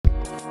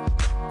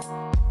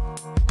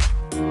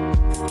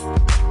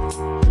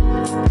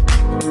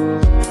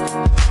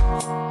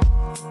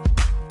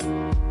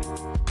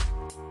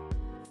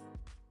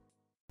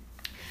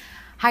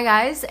Hi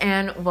guys,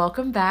 and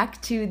welcome back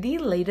to the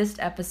latest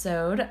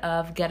episode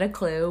of Get a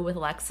Clue with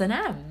Lex and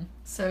M.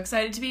 So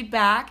excited to be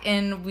back,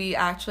 and we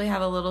actually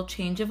have a little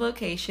change of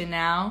location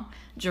now.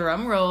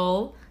 Drum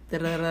roll. I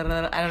don't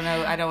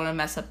want to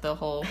mess up the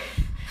whole...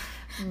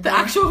 the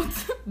actual...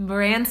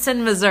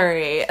 Branson,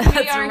 Missouri.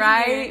 That's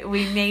right. Here.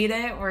 We made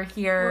it. We're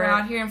here. We're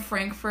out here in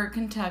Frankfort,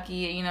 Kentucky.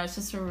 You know, it's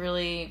just a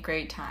really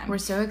great time. We're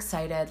so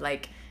excited.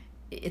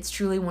 It's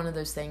truly one of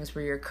those things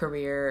where your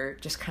career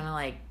just kind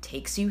of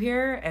takes you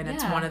here, and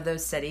it's one of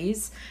those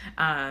cities.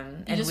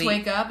 You just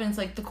wake up and it's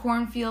like the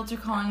cornfields are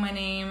calling my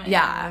name.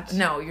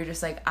 No, you're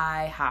just like,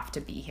 I have to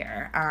be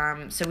here.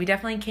 So we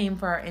definitely came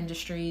for our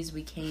industries.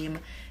 We came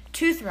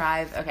to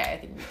thrive. Okay, I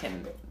think we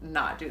can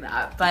not do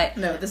that, but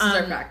no, this is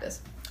our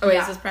practice. Oh wait,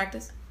 is this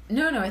practice?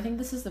 No, I think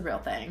this is the real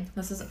thing.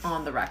 This is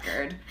on the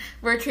record.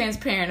 We're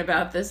transparent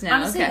about this now.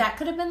 Honestly, that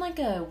could have been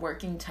a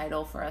working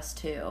title for us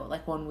too,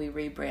 when we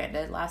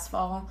rebranded last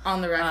fall.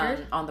 On the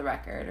record? On the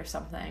record or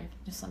something.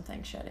 Just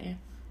something shitty.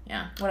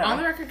 Yeah, whatever. On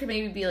the record could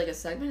maybe be a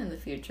segment in the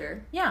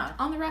future. Yeah.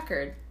 On the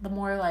record. The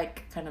more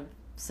kind of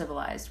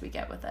civilized we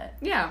get with it.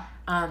 Yeah.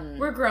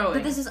 We're growing.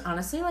 But this is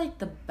honestly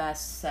the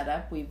best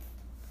setup we've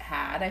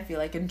had. I feel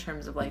in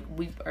terms of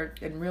we are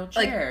in real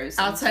chairs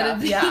outside of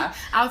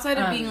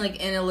being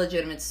in a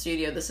legitimate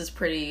studio. This is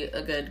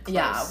a good close.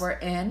 Yeah, we're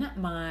in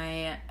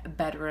my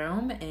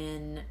bedroom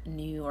in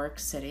New York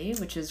City,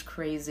 which is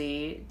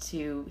crazy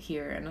to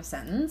hear in a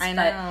sentence. I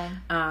know.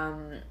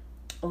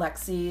 But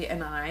Lexi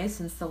and I,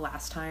 since the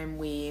last time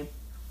we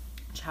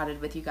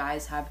chatted with you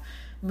guys, have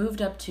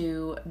moved up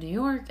to New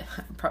York.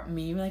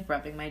 Me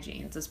rubbing my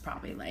jeans is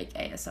probably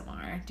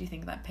ASMR. Do you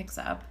think that picks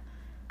up?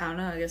 I don't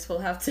know. I guess we'll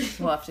have to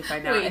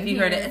find out. If you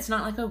heard it, it's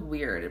not a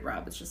weird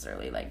rub. It's just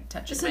really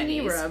touching just my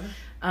knees. Just a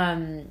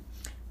knee rub.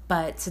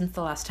 But since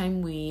the last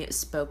time we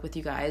spoke with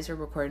you guys or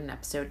recorded an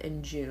episode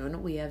in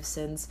June, we have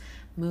since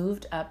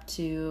moved up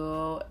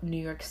to New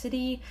York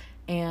City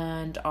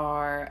and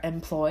are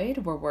employed.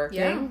 We're working.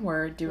 Yeah.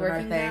 We're doing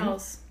our thing.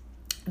 Gals.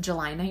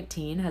 July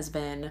 19 has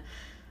been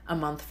a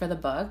month for the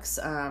books.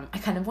 I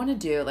kind of want to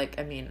do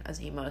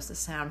as emo as this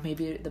sound,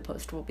 maybe the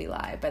post will be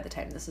live by the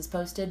time this is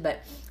posted,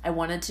 but I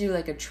wanted to do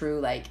a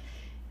true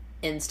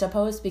Insta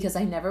post, because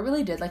I never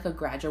really did a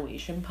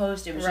graduation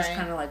post. It was just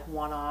kind of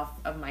one-off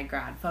of my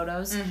grad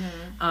photos.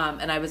 Mm-hmm.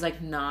 And I was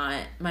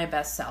not my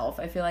best self,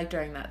 I feel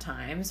during that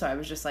time, so I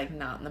was just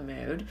not in the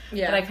mood.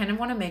 Yeah. But I kind of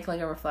want to make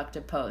a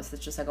reflective post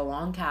that's just a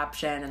long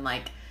caption and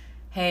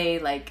hey,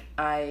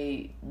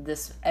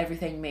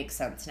 everything makes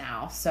sense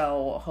now,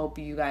 so hope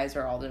you guys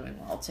are all doing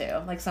well too.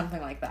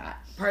 Something like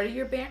that. Part of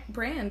your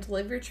brand,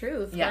 live your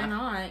truth. Yeah. Why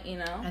not,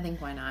 I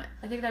think why not?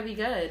 I think that'd be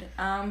good.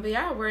 But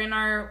yeah, we're in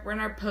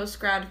our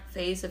post-grad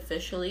phase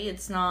officially.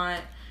 It's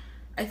not,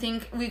 I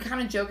think we kind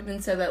of joked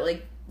and said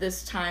that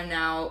this time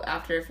now,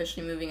 after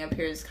officially moving up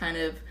here, is kind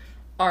of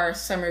our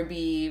Summer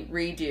B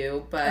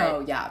redo, but...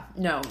 Oh, yeah.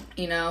 No.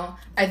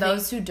 For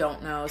those who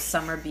don't know,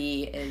 Summer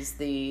B is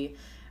the...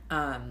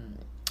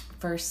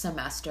 first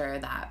semester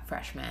that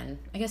freshmen,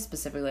 I guess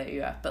specifically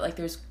at UF, but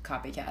there's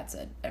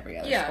copycats at every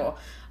other school.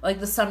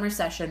 The summer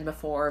session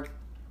before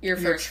your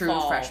true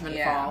fall, freshman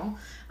fall.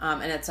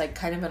 And it's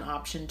kind of an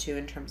option too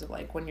in terms of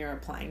when you're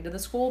applying to the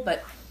school,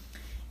 but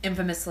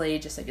infamously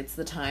just it's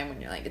the time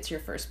when you're it's your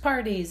first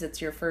parties,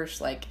 it's your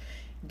first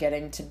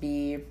getting to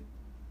be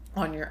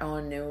on your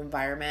own new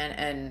environment,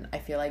 and I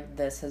feel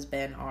this has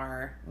been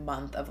our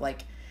month of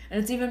and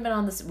it's even been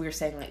on this, we were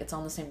saying, it's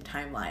on the same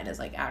timeline as,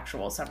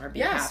 actual Summer B.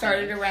 Yeah,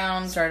 started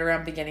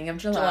around beginning of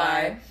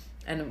July.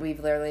 And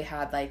we've literally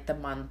had, the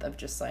month of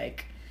just,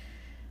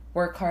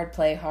 work hard,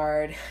 play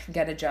hard,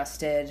 get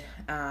adjusted,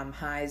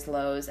 highs,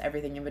 lows,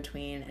 everything in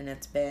between. And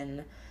it's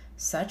been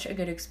such a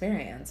good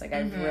experience.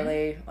 I've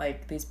really,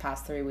 these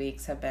past 3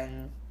 weeks have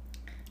been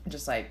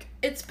just,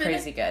 it's been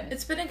crazy good.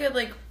 It's been a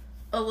good,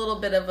 a little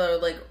bit of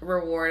a,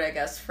 reward, I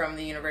guess, from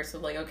the universe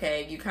of,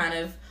 okay, you kind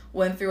of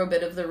went through a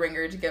bit of the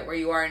ringer to get where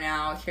you are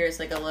now. Here's,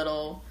 a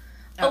little,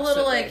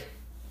 reward.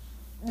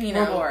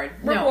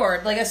 No.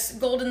 A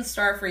golden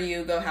star for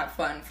you. Go have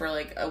fun for,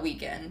 a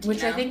weekend.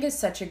 Which I think is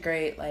such a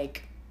great,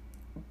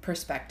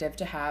 perspective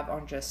to have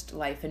on just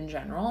life in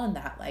general, and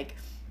that,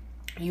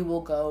 you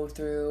will go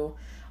through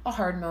a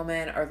hard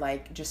moment or,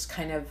 just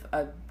kind of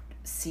a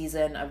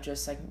season of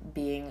just,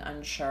 being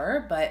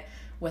unsure, but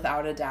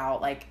without a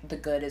doubt, the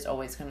good is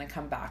always going to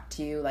come back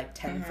to you,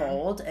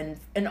 tenfold,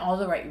 and all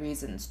the right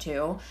reasons,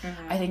 too.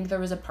 Mm-hmm. I think there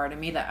was a part of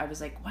me that I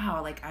was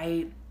wow,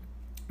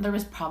 there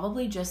was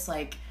probably just,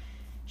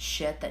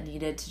 shit that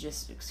needed to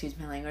just, excuse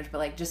my language,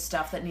 but, just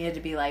stuff that needed to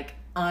be,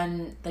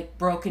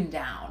 broken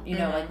down, you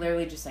know,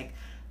 literally just,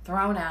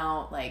 thrown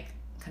out,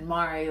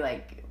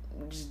 KonMari,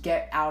 just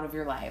get out of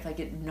your life.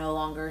 It no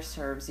longer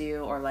serves you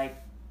or,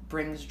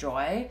 brings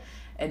joy.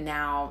 And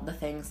now the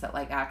things that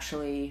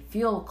actually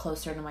feel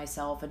closer to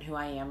myself and who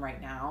I am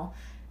right now,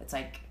 it's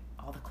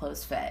all the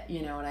clothes fit,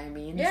 you know what I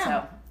mean? Yeah.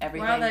 So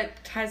everything. Wow,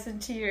 that ties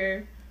into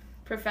your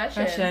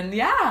profession.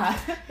 Yeah.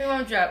 We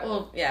won't drop.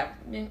 Well, yeah.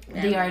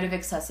 The art of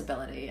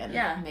accessibility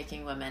and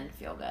making women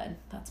feel good.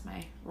 That's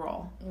my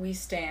role. We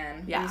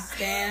stan. Yeah. We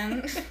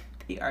stan.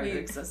 The art of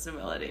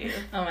accessibility.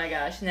 Oh my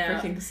gosh, no.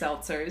 Freaking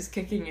seltzers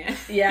kicking in.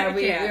 Yeah,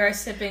 we are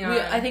sipping on...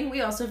 I think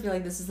we also feel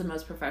like this is the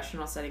most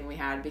professional setting we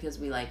had because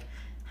we, like,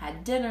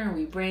 had dinner,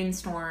 we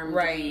brainstormed,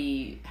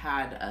 we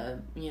had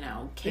a,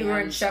 canned we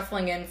weren't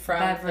shuffling in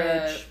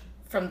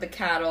from the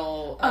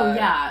cattle.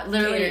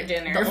 Literally.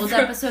 Dinner. The old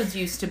episodes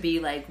used to be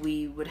like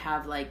we would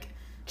have like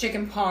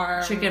chicken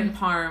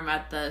parm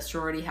at the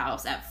sorority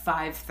house at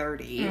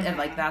 5:30, and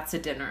like that's a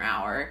dinner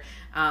hour.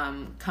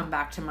 Come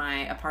back to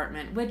my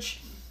apartment,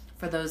 which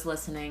for those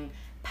listening,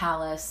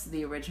 Palace,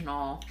 the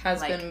original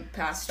has been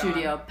passed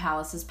studio. On.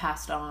 Palace is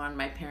passed on.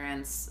 My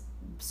parents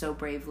so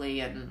bravely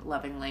and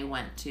lovingly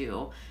went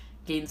to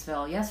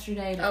Gainesville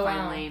yesterday to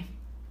finally,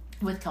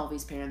 with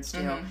Kelvy's parents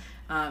too,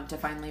 to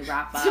finally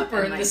wrap up. To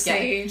burn the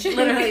sage.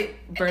 Literally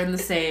burn the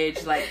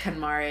sage, like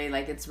KonMari,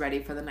 like it's ready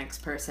for the next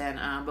person.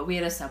 But we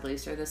had a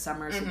subleaser this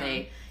summer, so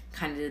they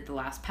kind of did the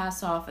last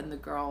pass off, and the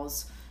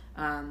girls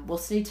will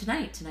stay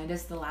tonight. Tonight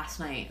is the last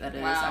night that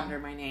is under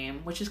my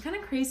name, which is kind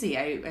of crazy.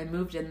 I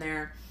moved in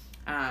there.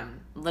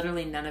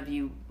 Literally none of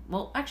you,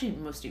 well, actually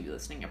most of you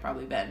listening have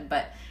probably been,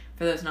 but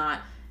for those not,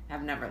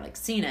 have never like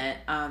seen it.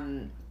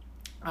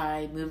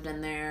 I moved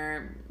in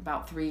there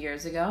about 3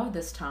 years ago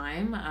this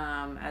time,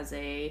 as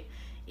a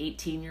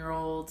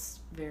 18-year-old,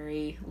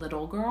 very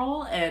little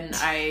girl, and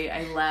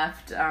I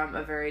left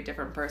a very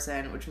different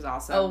person, which was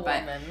awesome.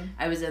 But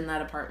I was in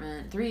that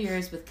apartment 3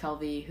 years with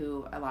Kelvy,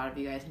 who a lot of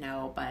you guys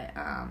know, but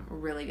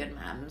really good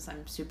memes.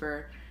 I'm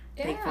super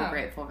thankful,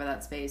 grateful for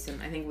that space,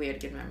 and I think we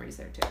had good memories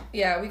there too.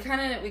 Yeah, we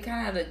kind of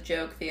had a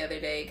joke the other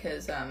day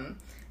because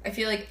I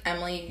feel like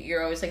Emily,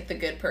 you're always like the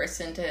good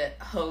person to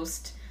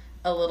host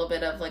a little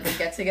bit of like a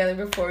get together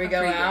before we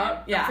go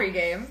out, a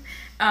pregame.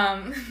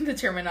 The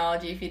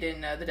terminology, if you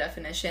didn't know the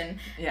definition,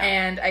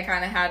 and I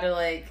kind of had to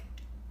like,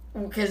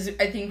 because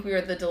I think we were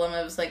at the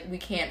dilemma. It was like we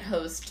can't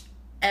host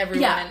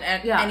everyone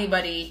and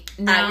anybody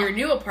at your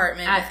new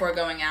apartment before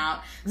going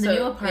out. The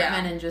new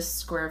apartment and just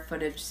square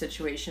footage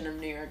situation of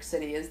New York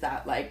City is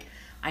that like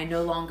I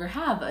no longer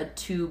have a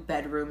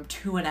 2-bedroom,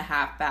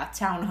 2.5 bath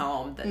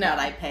townhome that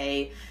I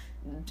pay,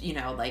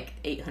 like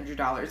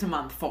 $800 a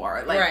month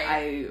for.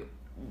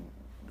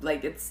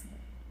 Like it's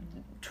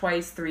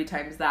twice, 3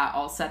 times that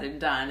all said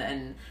and done,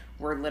 and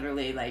we're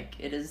literally like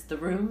it is the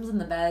rooms and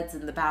the beds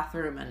and the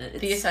bathroom and it's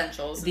the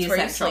essentials.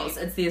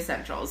 It's the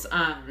essentials.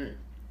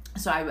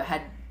 So I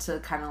had to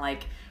kind of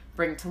like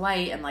bring to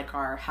light and like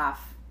our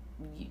half,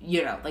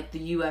 like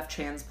the UF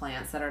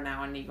transplants that are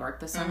now in New York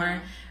this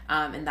summer.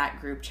 In that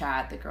group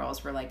chat, the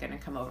girls were like going to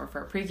come over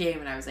for a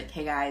pregame, and I was like,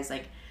 hey guys,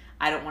 like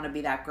I don't want to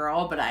be that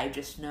girl, but I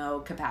just know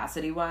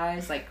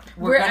capacity-wise, like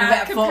we're gonna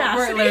get full.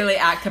 We're literally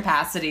at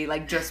capacity,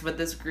 like just with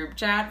this group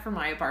chat for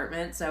my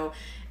apartment. So,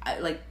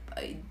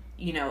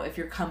 if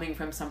you're coming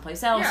from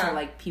someplace else or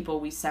like people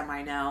we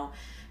semi-know,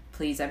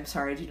 please, I'm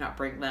sorry, do not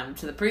bring them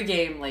to the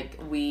pregame. Like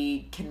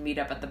we can meet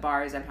up at the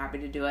bars. I'm happy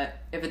to do it.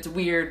 If it's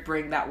weird,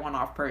 bring that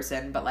one-off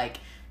person, but like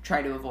try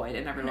to avoid it.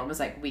 And everyone was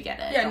like, we get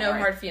it. Yeah, no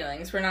hard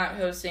feelings. We're not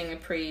hosting a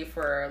pre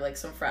for like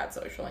some frat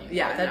social anymore.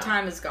 Yeah, that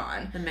time is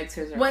gone. The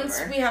mixers are Once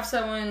over. we have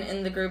someone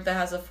in the group that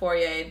has a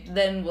foyer,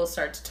 then we'll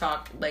start to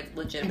talk like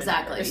legitimate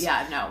Exactly.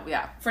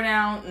 Matters. For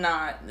now,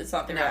 it's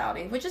not the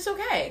reality, which is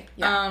okay.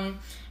 Yeah.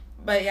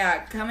 But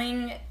yeah,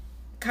 coming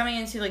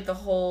into like the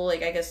whole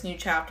like I guess new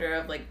chapter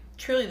of like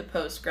truly the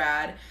post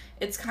grad,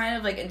 it's kind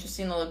of like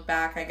interesting to look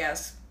back, I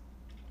guess,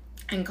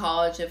 in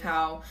college of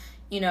how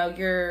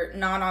you're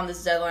not on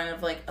this deadline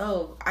of like,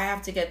 oh, I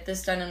have to get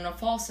this done in a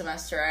fall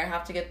semester. I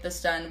have to get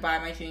this done by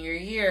my junior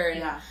year.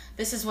 And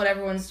this is what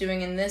everyone's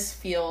doing in this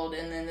field.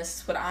 And then this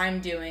is what I'm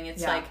doing.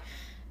 It's like,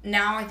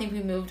 now I think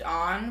we moved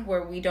on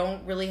where we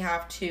don't really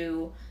have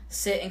to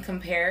sit and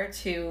compare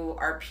to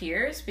our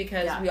peers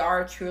because we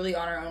are truly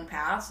on our own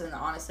paths. And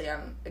honestly,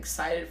 I'm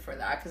excited for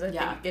that because I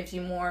think it gives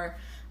you more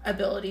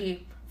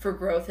ability for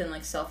growth and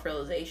like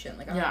self-realization.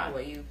 Like I don't know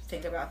what you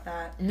think about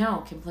that. No,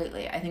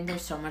 completely. I think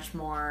there's so much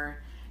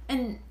more,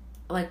 and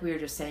like we were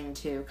just saying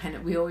too, kind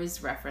of we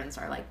always reference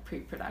our like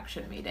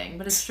pre-production meeting,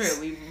 but it's true.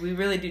 We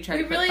really do try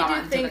to put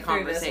thought into the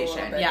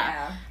conversation.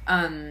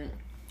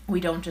 We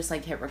don't just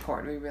like hit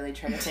record. We really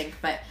try to think.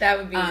 But that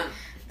would be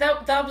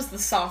that was the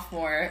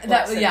sophomore.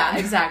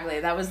 Exactly.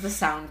 That was the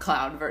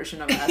SoundCloud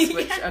version of us,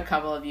 which a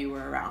couple of you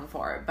were around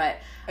for. But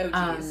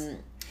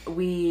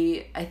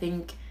I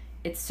think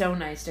it's so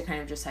nice to kind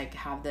of just like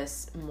have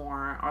this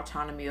more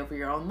autonomy over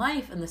your own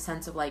life in the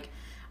sense of like,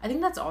 I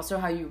think that's also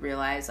how you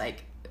realize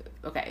like,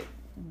 okay,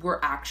 we're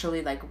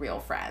actually like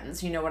real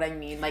friends. You know what I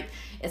mean? Like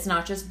it's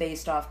not just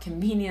based off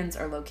convenience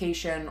or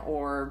location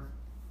or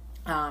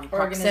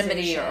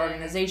proximity or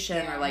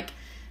organization or like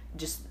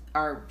just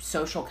our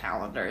social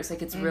calendars.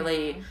 Like it's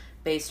really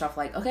based off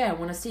like, okay, I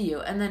want to see you.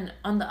 And then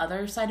on the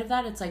other side of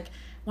that, it's like,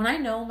 when I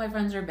know my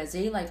friends are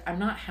busy, like I'm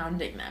not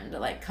hounding them to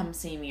like come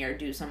see me or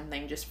do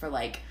something just for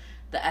like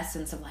the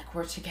essence of like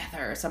we're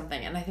together or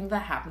something. And I think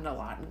that happened a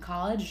lot in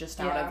college,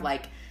 just out of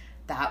like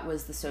that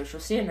was the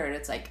social standard.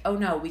 It's like, oh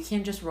no, we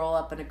can't just roll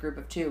up in a group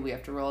of 2. We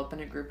have to roll up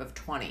in a group of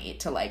 20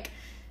 to like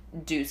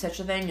do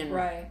such a thing.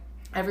 And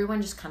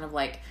everyone just kind of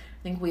like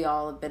think we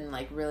all have been,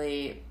 like,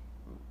 really,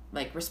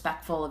 like,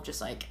 respectful of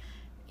just, like,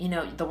 you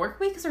know, the work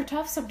weeks are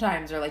tough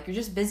sometimes, or, like, you're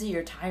just busy,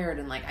 you're tired,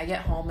 and, like, I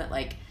get home at,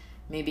 like,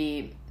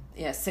 maybe,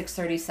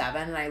 6:37,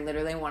 and I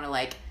literally want to,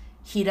 like,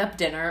 heat up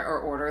dinner or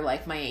order,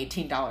 like, my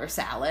 $18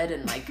 salad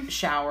and, like,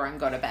 shower and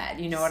go to bed.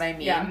 You know what I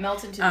mean? Yeah,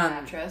 melt into the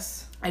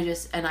mattress. I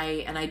just, and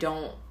I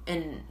don't,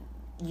 and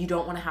you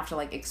don't want to have to,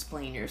 like,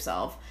 explain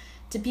yourself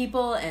to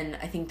people, and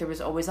I think there was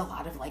always a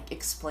lot of, like,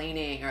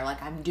 explaining, or,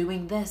 like, I'm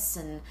doing this,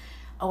 and,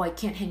 oh, I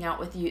can't hang out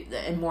with you,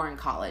 and more in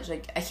college,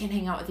 like, I can't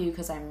hang out with you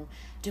because I'm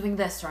doing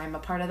this, or I'm a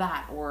part of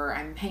that, or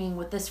I'm hanging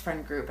with this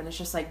friend group, and it's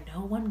just, like, no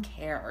one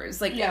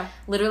cares, like,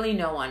 literally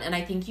no one, and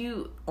I think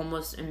you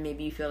almost, and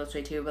maybe you feel this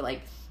way too, but,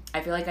 like, I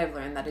feel like I've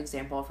learned that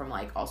example from,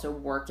 like, also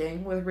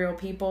working with real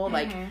people,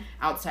 like,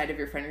 outside of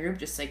your friend group,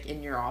 just, like,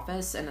 in your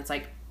office, and it's,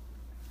 like,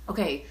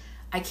 okay,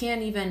 I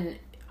can't even,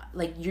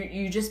 like,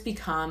 you just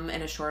become,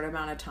 in a short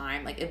amount of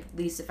time, like, at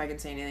least if I can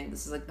say anything,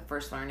 this is, like, the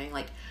first learning,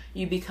 like,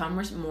 you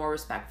become more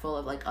respectful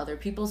of, like, other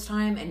people's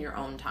time and your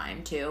own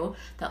time, too,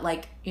 that,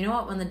 like, you know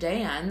what, when the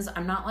day ends,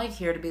 I'm not, like,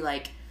 here to be,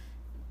 like,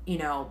 you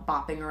know,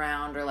 bopping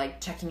around or,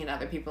 like, checking in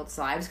other people's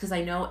lives, because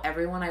I know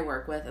everyone I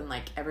work with and,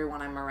 like,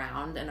 everyone I'm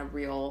around in a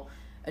real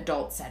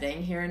adult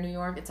setting here in New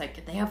York, it's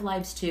like they have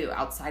lives too,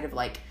 outside of,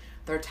 like,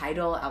 their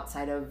title,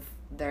 outside of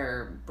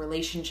their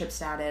relationship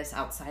status,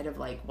 outside of,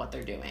 like, what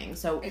they're doing.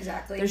 So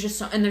exactly, there's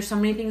just there's so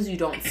many things you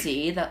don't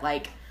see that,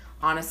 like,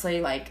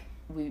 honestly, like,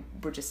 we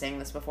were just saying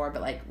this before,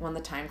 but, like, when the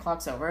time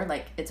clock's over,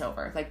 like, it's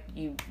over. Like,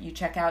 you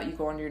check out, you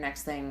go on to your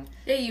next thing.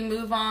 Yeah, you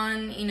move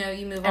on. You know,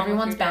 you move on.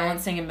 Everyone's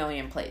balancing a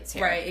million plates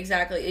here. Right,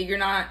 exactly. You're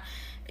not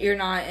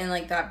in,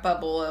 like, that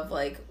bubble of,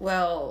 like,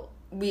 well,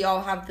 we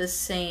all have the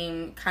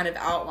same kind of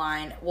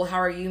outline. Well, how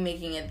are you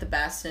making it the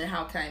best, and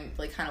how can I,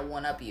 like, kind of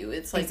one up you?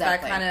 It's like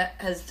that kind of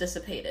has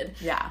dissipated.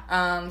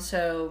 Yeah.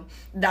 So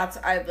that's,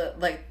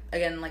 like,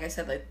 again, like I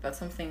said, like, that's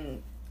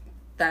something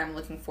that I'm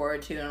looking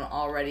forward to and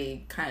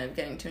already kind of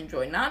getting to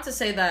enjoy. Not to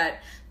say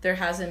that there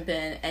hasn't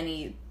been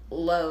any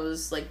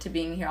lows, like, to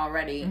being here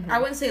already. I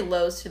wouldn't say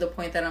lows to the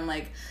point that I'm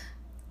like,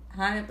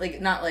 I'm,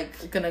 like, not,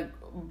 like, gonna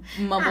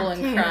mumble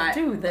and cry.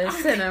 Do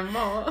this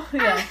anymore.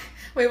 Yeah.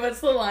 Wait,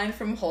 what's the line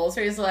from Holes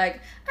where he's like,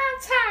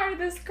 I'm tired of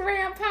this,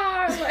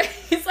 Grandpa? Like,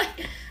 he's like,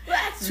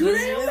 that's who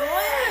they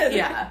are.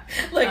 Yeah.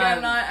 Like,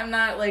 I'm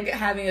not, like,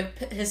 having a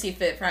hissy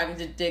fit for having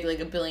to dig, like,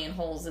 a billion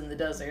holes in the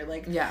desert.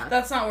 Like,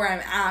 that's not where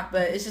I'm at,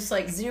 but it's just,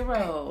 like,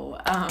 zero.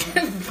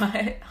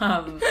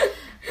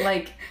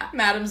 Like,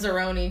 Madame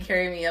Zeroni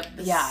carry me up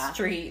the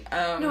street.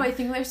 No, I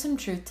think there's some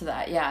truth to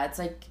that. Yeah, it's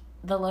like,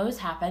 the lows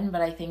happen, but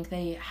I think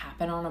they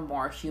happen on a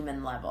more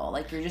human level.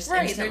 Like, you're just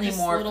instantly just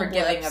more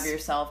forgiving blips of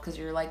yourself, because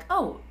you're like,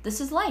 oh, this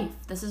is life.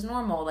 This is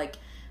normal. Like,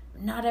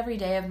 not every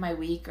day of my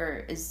week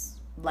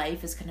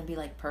life is going to be,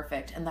 like,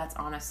 perfect, and that's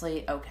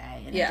honestly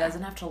okay. And it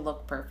doesn't have to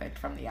look perfect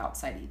from the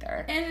outside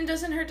either. And it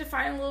doesn't hurt to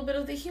find a little bit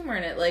of the humor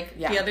in it. Like,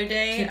 the other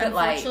day,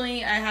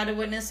 unfortunately, I had to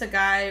witness a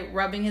guy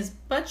rubbing his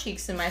butt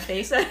cheeks in my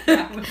face at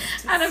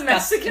a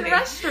Mexican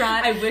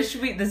restaurant. This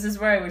is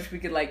where I wish we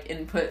could, like,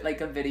 input, like,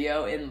 a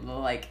video in the,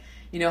 like,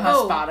 you know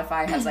how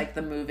Spotify has, like,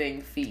 the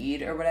moving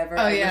feed or whatever?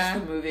 Oh, I wish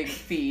the moving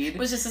feed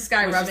was just this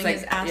guy rubbing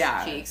his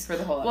ass cheeks for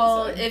the whole episode.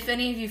 Well, if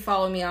any of you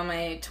follow me on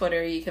my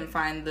Twitter, you can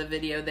find the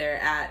video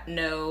there at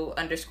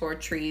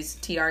no_trees,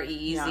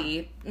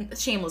 TREEZ. Yeah.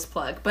 Shameless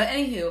plug. But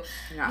anywho,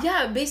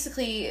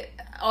 basically,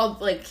 I'll,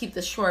 like, keep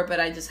this short, but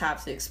I just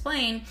have to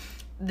explain.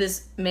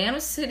 This man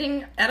was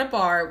sitting at a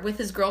bar with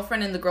his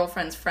girlfriend and the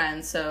girlfriend's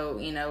friend, so,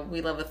 you know,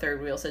 we love a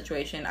third wheel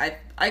situation. I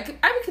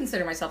would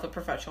consider myself a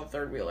professional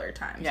third wheeler at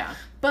times. Yeah.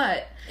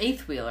 But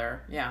eighth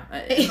wheeler,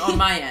 on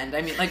my end.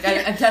 I mean, like,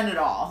 I've done it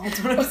all.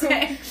 That's what I'm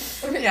saying.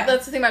 Yeah.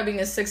 That's the thing about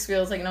being a sixth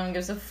wheel, is, like, no one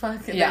gives a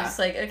fuck. And they're just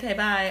like, okay,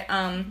 bye.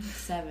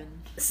 7.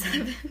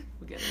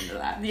 We'll get into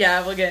that.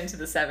 Yeah, we'll get into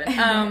the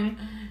 7.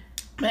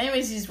 But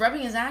anyways, he's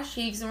rubbing his ass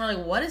cheeks, and we're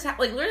like, what is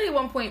happening? Like, literally at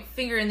one point,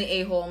 finger in the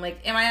a-hole. I'm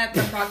like, am I at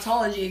the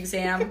proctology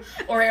exam?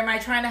 Or am I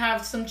trying to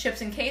have some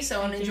chips and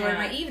queso and enjoy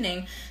my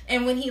evening?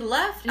 And when he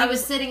left... He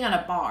was sitting on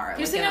a bar.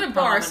 He was sitting on a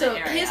bar, so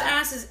his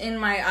ass is in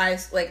my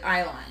eyes, like,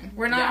 eye line.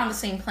 We're not on the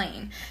same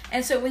plane.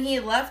 And so when he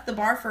left the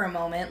bar for a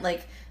moment,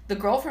 like, the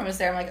girlfriend was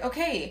there. I'm like,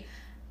 okay,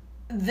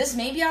 this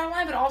may be out of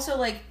line, but also,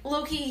 like,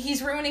 low-key,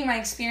 he's ruining my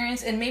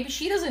experience, and maybe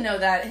she doesn't know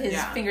that his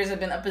fingers have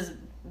been up his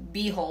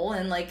beehole,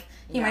 and, like,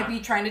 he might be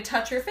trying to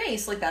touch her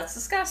face. Like, that's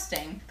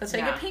disgusting. That's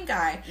like a pink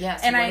eye. Yeah,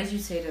 so and what did you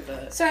say to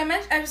the... So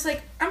I was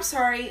like, I'm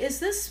sorry, is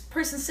this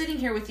person sitting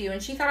here with you?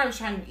 And she thought I was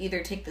trying to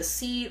either take the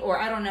seat or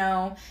I don't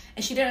know.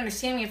 And she didn't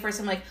understand me at first.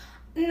 I'm like,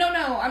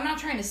 no, I'm not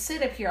trying to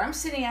sit up here. I'm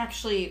sitting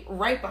actually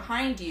right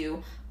behind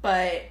you.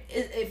 But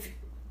if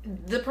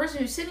the person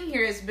who's sitting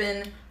here has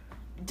been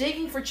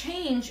digging for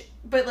change,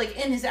 but, like,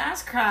 in his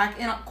ass crack,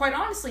 and quite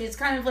honestly, it's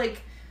kind of,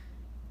 like,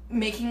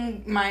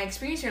 making my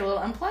experience here a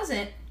little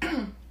unpleasant.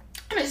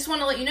 And I just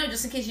want to let you know,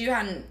 just in case you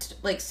hadn't,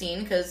 like,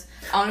 seen, because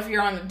I don't know if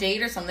you're on a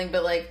date or something,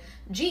 but, like,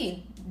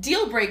 gee,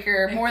 deal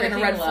breaker more than a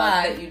red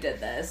flag. That you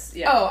did this.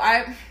 Yeah. Oh,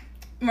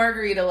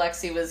 Margarita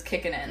Lexi was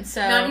kicking in.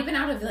 So not even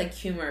out of like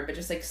humor, but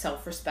just like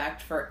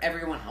self-respect for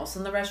everyone else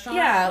in the restaurant.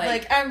 Yeah,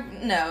 like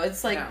I'm no,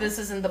 it's like this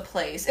isn't the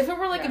place. If it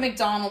were like a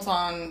McDonald's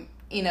on,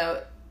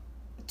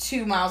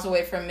 2 miles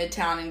away from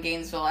Midtown in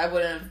Gainesville, I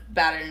wouldn't have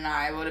batted an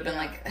eye. I would have been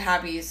like,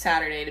 happy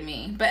Saturday to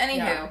me. But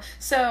anywho,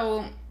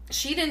 so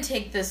she didn't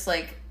take this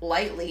like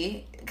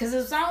lightly, because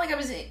it's not like I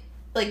was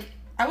like,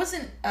 I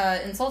wasn't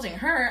insulting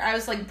her. I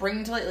was like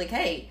bringing to light like,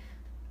 hey,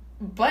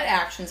 butt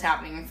action's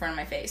happening in front of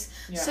my face.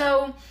 Yeah.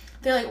 So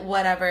they're like,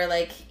 whatever,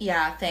 like,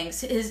 yeah,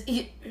 thanks.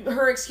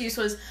 Her excuse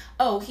was,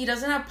 oh, he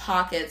doesn't have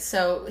pockets,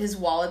 so his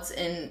wallet's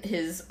in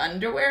his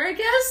underwear, I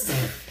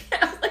guess.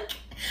 I was like,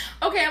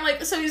 okay, I'm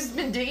like, so he's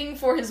been digging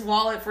for his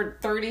wallet for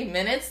 30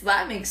 minutes?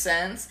 That makes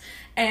sense.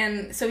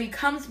 And so he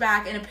comes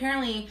back, and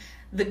apparently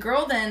the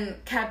girl then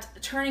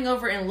kept turning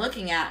over and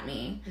looking at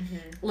me,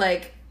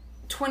 like,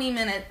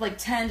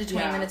 10 to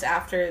 20 minutes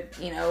after,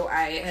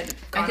 I had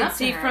gone I up could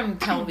see to her. from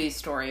Kelvy's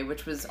story,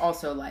 which was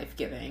also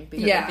life-giving,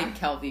 because I think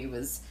Kelvy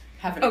was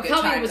having a good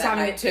Kelvy time was that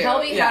having night, too.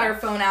 Kelvy had her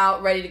phone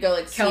out, ready to go,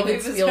 like,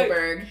 Steven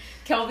Spielberg.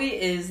 Kelvy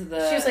is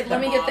the She was like,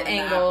 let me get the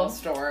angle. Apple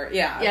store.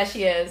 Yeah. Yeah,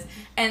 she is.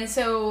 And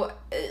so,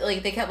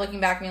 like, they kept looking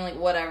back at me like,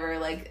 whatever,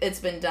 like, it's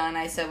been done.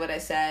 I said what I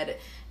said.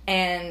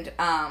 And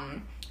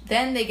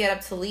then they get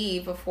up to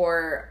leave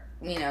before,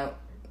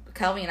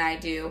 Kelvy and I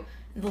do.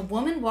 The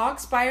woman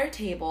walks by our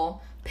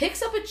table,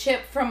 picks up a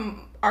chip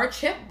from our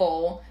chip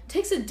bowl,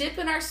 takes a dip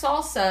in our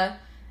salsa,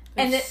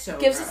 and it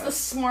gives us the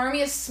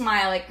smarmiest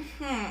smile, like,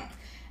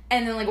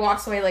 and then, like,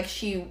 walks away like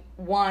she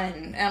won.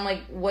 And I'm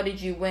like, what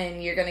did you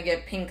win? You're gonna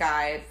get pink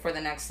eye for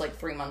the next, like,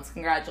 3 months.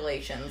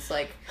 Congratulations.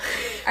 Like,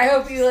 I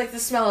hope you like the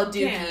smell of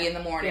dookie in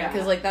the morning,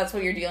 because, like, that's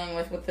what you're dealing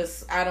with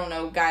this, I don't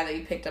know, guy that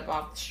you picked up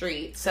off the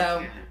street.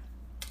 So,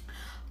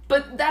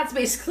 but that's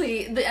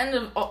basically the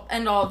end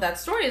all of that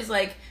story is,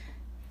 like,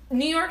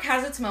 New York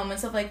has its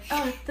moments of, like,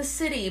 oh, the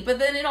city, but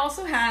then it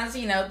also has,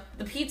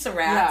 the pizza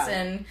rats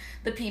and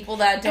the people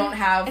that don't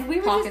have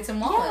pockets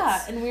and wallets.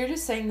 Yeah, and we were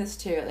just saying this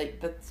too,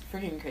 like, that's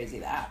freaking crazy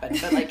that happened,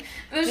 but, like,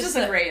 it was just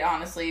a great,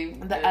 honestly.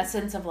 The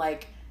essence of,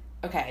 like,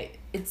 okay,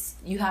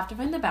 you have to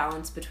find the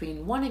balance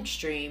between one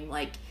extreme,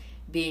 like,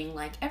 being,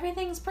 like,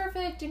 everything's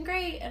perfect and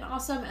great and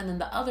awesome, and then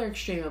the other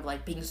extreme of,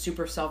 like, being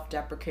super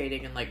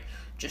self-deprecating and, like,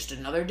 just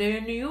another day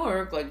in New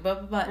York, like, blah,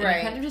 blah, blah. And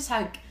you kind of just,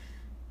 like,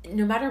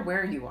 no matter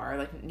where you are,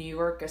 like, New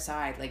York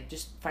aside, like,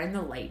 just find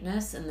the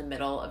lightness in the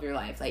middle of your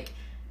life. Like,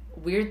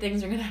 weird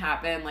things are gonna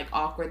happen, like,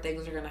 awkward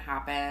things are gonna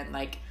happen,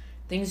 like,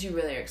 things you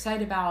really are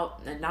excited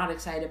about and not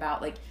excited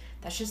about, like,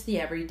 that's just the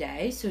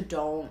everyday.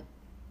 So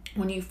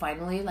when you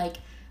finally, like,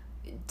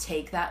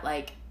 take that,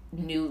 like,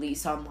 new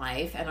lease on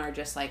life and are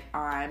just like,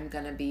 I'm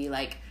gonna be,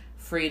 like,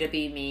 free to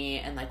be me,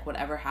 and, like,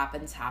 whatever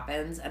happens,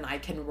 and I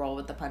can roll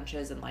with the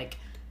punches and, like,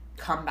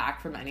 come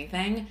back from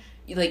anything,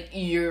 like,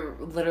 you're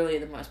literally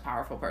the most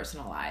powerful person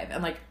alive.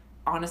 And, like,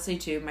 honestly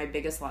too, my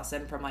biggest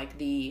lesson from, like,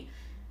 the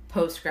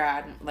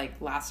post-grad, like,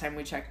 last time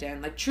we checked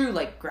in, like, true,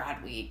 like,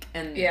 grad week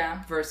and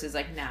versus,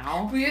 like,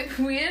 now, we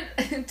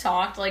had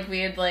talked, like,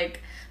 we had,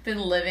 like, been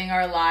living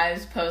our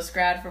lives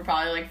post-grad for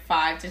probably, like,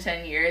 5 to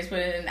 10 years, but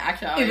in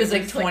actuality it was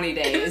like 20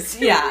 days. 2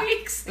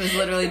 weeks. It was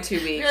literally 2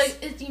 weeks.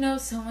 We're like,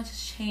 so much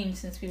has changed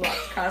since we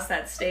walked across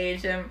that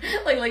stage, and,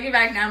 like, looking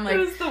back now, I'm like, it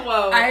was the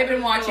woe. I had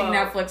been watching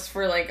Netflix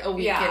for, like, a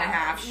week and a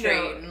half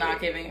straight, not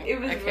giving it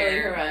was a really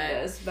care,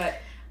 horrendous, but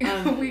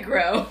we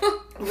grow.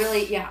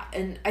 Really, yeah.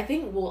 And I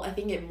think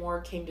it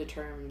more came to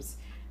terms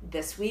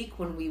this week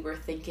when we were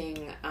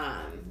thinking,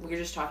 we were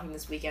just talking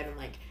this weekend and,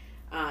 like,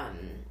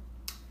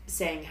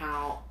 saying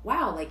how,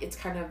 wow, like, it's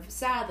kind of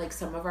sad, like,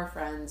 some of our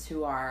friends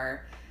who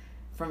are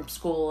from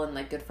school and,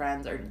 like, good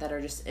friends that are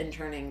just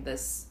interning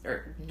this,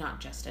 or not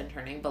just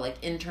interning, but,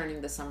 like, interning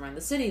this summer in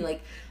the city,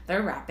 like,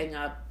 they're wrapping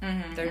up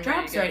their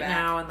jobs right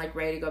now and, like,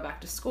 ready to go back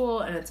to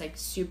school, and it's, like,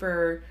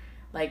 super,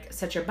 like,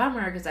 such a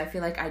bummer, because I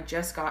feel like I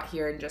just got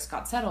here and just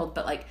got settled,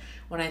 but, like,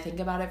 when I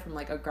think about it from,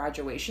 like, a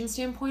graduation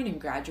standpoint,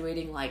 and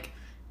graduating, like,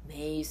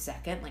 May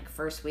 2nd, like,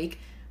 first week,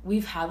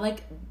 we've had,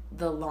 like,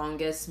 the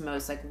longest,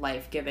 most, like,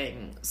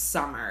 life-giving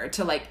summer,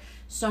 to, like,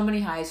 so many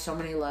highs, so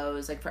many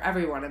lows, like, for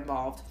everyone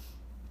involved.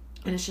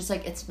 And it's just,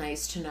 like, it's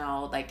nice to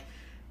know, like,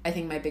 I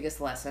think my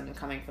biggest lesson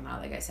coming from that,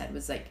 like I said,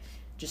 was, like,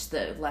 just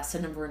the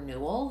lesson of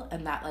renewal,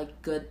 and that,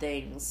 like, good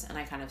things, and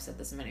I kind of said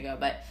this a minute ago,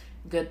 but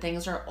good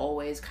things are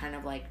always kind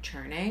of, like,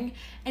 churning,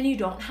 and you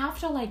don't have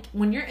to, like,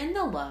 when you're in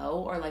the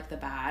low or, like, the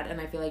bad, and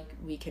I feel like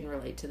we can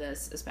relate to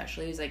this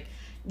especially, is, like,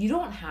 you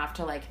don't have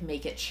to, like,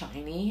 make it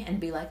shiny and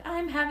be like,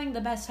 I'm having the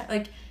best time.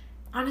 Like,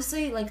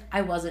 honestly, like,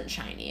 I wasn't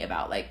shiny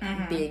about, like,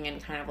 being in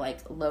kind of,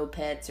 like, low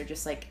pits, or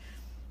just, like,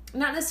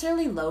 not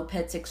necessarily low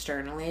pits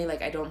externally.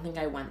 Like, I don't think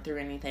I went through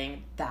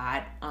anything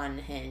that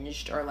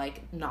unhinged or,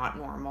 like, not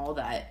normal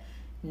that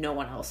no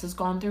one else has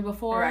gone through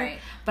before. Right.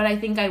 But I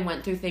think I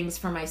went through things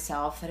for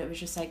myself that it was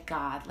just like,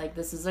 God, like,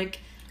 this is, like,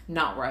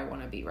 not where I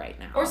want to be right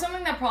now. Or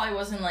something that probably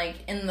wasn't, like,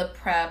 in the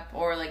prep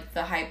or, like,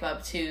 the hype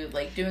up to,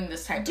 like, doing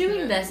this type of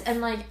this. And,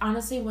 like,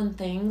 honestly, when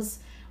things,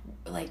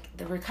 like,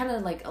 there were kind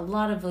of, like, a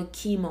lot of, like,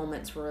 key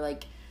moments where,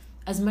 like,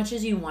 as much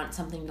as you want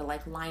something to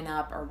like line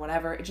up or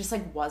whatever, it just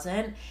like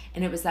wasn't.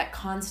 And it was that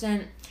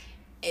constant,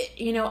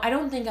 you know, I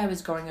don't think I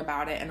was going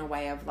about it in a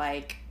way of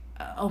like,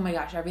 oh my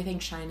gosh,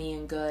 everything's shiny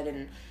and good,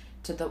 and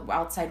to the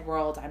outside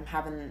world, I'm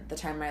having the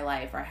time of my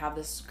life, or I have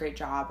this great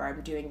job, or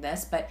I'm doing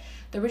this. But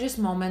there were just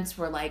moments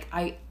where like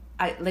I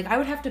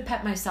would have to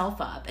pep myself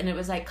up, and it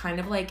was like kind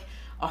of like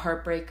a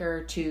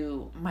heartbreaker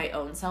to my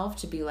own self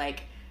to be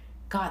like,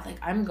 God, like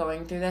I'm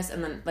going through this,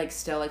 and then like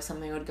still like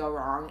something would go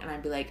wrong, and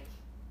I'd be like,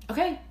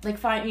 okay, like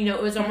fine, you know,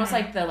 it was almost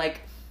like the like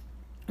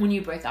when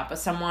you break up with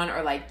someone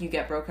or like you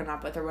get broken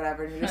up with or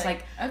whatever, and you're just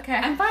like, okay,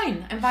 I'm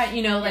fine,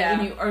 you know, like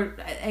when you, or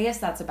I guess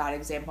that's a bad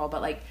example,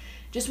 but like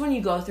just when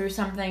you go through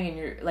something and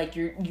you're like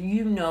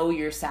you know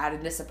you're sad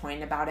and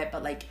disappointed about it,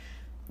 but like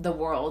the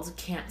world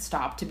can't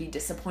stop to be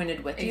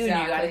disappointed with you,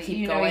 and you gotta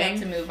keep going. You have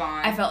to move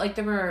on. I felt like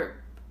there were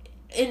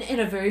in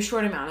a very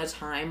short amount of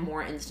time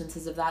more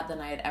instances of that than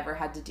I had ever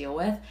had to deal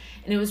with,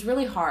 and it was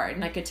really hard,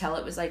 and I could tell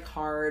it was like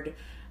hard.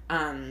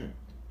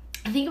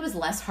 I think it was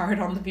less hard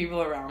on the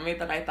people around me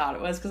than I thought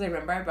it was, because I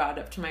remember I brought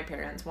it up to my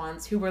parents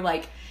once, who were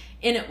like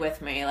in it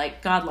with me,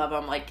 like God love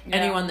them, like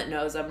anyone that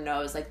knows them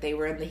knows, like they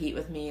were in the heat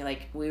with me,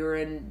 like we were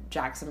in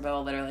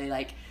Jacksonville literally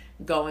like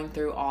going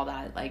through all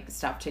that like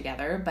stuff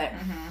together. But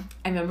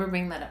I remember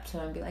bringing that up to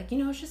them and be like, you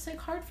know, it's just like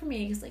hard for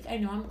me because like I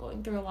know I'm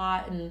going through a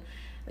lot, and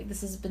like this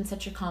has been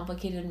such a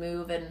complicated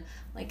move, and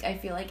like I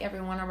feel like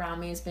everyone around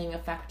me is being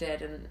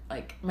affected, and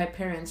like my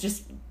parents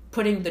just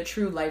putting the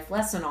true life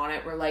lesson on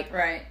it were like,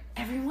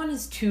 everyone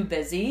is too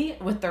busy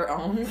with their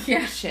own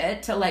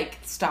shit to like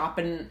stop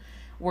and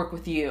work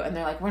with you. And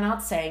they're like, we're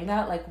not saying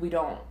that like we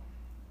don't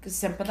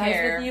sympathize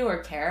with you or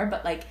care,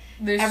 but like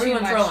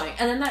everyone's rolling.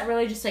 And then that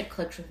really just like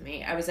clicked with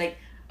me. I was like,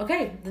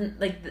 okay, then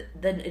like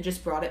then it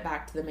just brought it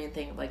back to the main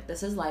thing of like,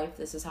 this is life,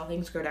 this is how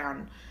things go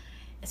down.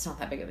 It's not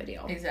that big of a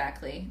deal.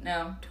 Exactly.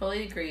 No,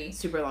 totally agree.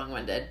 Super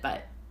long-winded,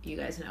 but you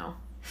guys know.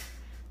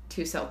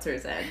 2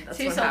 seltzers in. That's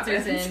 2 what seltzers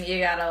happens. in, you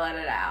gotta let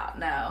it out.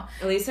 No.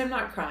 At least I'm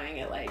not crying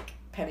at like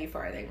penny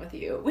farthing with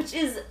you, which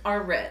is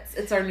our Ritz.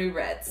 It's our new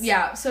Ritz.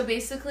 Yeah, so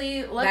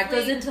basically, luckily, that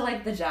goes into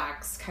like the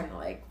Jack's kind of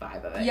like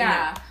vibe of it.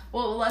 Yeah. You know?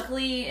 Well,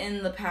 luckily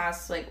in the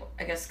past, like,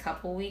 I guess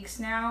couple weeks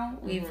now,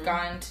 we've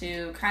gone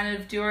to kind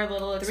of do our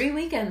little... 3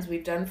 weekends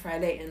we've done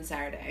Friday and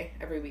Saturday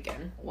every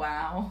weekend.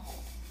 Wow.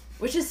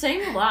 Which is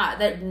saying a lot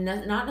that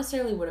not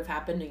necessarily would have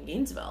happened in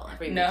Gainesville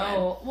every weekend.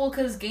 No. Well,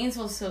 because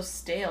Gainesville's so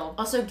stale.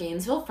 Also,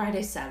 Gainesville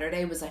Friday,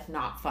 Saturday was like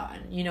not fun.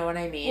 You know what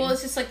I mean? Well,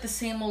 it's just like the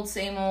same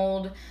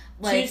old...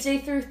 Like, Tuesday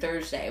through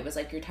Thursday was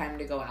like your time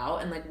to go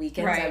out, and like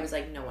weekends I was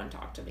like, no one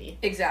talked to me.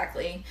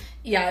 Exactly.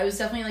 Yeah, it was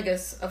definitely like a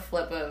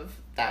flip of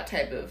that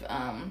type of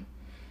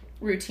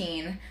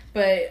routine.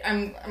 But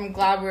I'm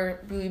glad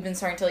we've been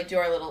starting to like do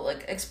our little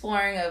like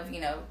exploring of, you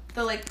know,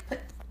 the like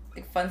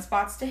fun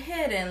spots to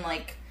hit, and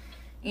like,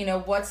 you know,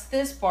 what's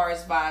this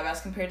bar's vibe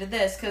as compared to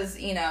this, because,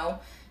 you know,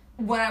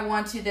 when I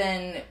want to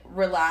then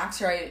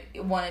relax, or I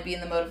want to be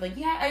in the mode of like,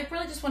 yeah, I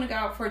really just want to go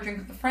out for a drink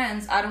with the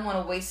friends, I don't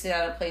want to waste it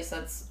at a place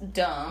that's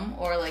dumb,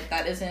 or like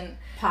that isn't...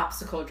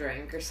 popsicle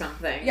drink or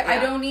something. Yeah, I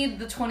don't need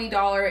the $20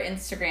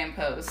 Instagram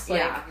post. Like,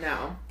 yeah,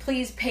 no.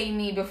 Please pay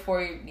me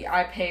before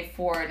I pay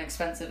for an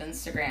expensive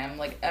Instagram,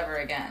 like, ever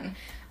again.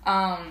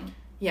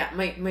 Yeah,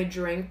 my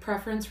drink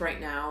preference right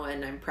now,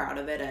 and I'm proud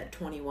of it at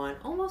 21,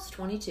 almost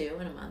 22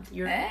 in a month.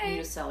 You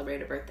just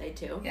celebrate a birthday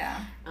too. Yeah.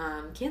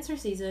 Cancer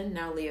season,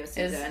 now Leo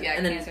season.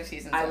 And then Cancer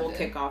season. I will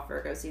kick off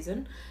Virgo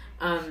season.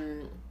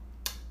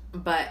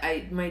 But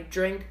my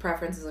drink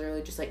preference is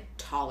literally just like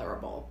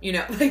tolerable. You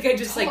know, like I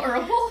just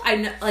tolerable?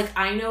 like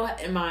I know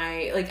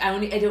my like I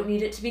don't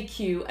need it to be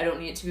cute. I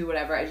don't need it to be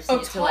whatever. I just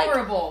need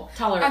tolerable.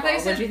 To like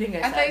tolerable. What do you think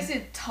I said? I thought you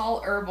said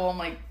tall herbal. I'm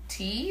like,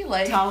 tea?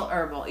 Like tall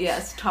herbal.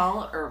 Yes,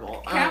 tall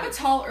herbal. Can I have a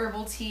tall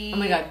herbal tea? Oh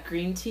my god,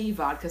 green tea,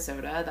 vodka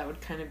soda. That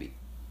would kind of be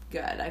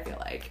good, I feel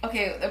like.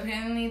 Okay,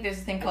 apparently there's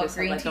a thing called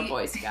green tea. Like a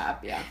voice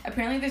gap, yeah.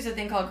 Apparently there's a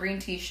thing called green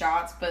tea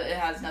shots, but it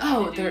has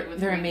nothing to do with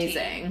they're green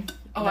amazing. Tea.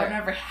 Oh, I've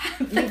never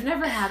had them. You've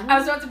never had them? I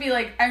was about to be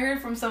like, I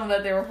heard from someone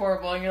that they were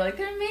horrible, and you're like,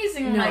 they're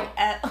amazing. I'm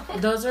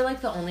like, those are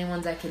like the only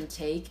ones I can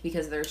take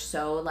because they're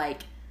so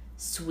like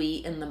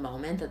sweet in the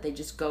moment that they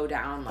just go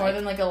down like more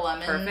than like a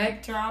lemon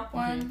perfect drop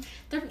one.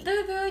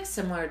 They're like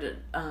similar to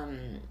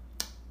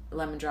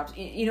lemon drops.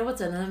 You know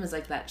what's in them is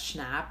like that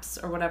schnapps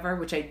or whatever,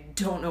 which I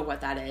don't know what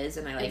that is,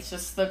 and I like it's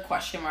just the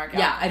question mark.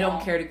 Yeah, I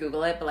don't care to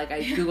Google it, but like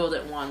I googled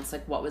it once,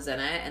 like what was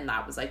in it, and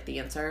that was like the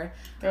answer.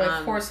 They're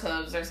like horse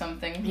hooves or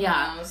something.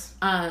 Yeah. Who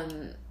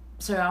knows?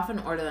 So I often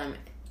order them.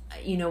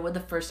 You know what? The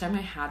first time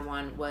I had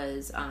one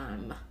was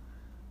I'm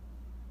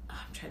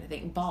trying to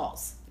think,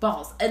 balls,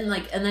 and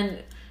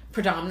then.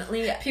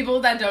 Predominantly,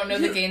 people that don't know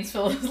the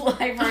Gainesville is live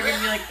are gonna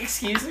be like,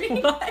 "Excuse me,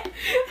 what?"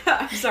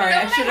 I'm sorry,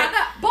 I should have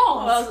that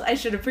balls. Well, I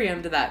should have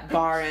preempted that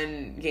bar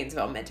in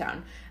Gainesville,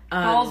 Midtown.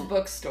 Balls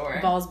Bookstore.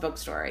 Balls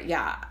Bookstore.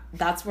 Yeah,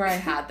 that's where I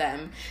had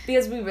them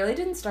because we really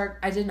didn't start.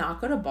 I did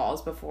not go to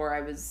Balls before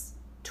I was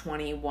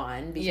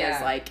 21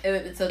 because like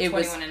it's a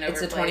 21 and over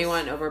it's a 21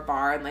 and over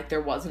bar, and like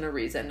there wasn't a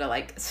reason to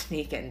like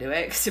sneak into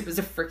it because it was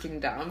a freaking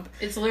dump.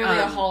 It's literally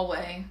a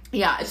hallway.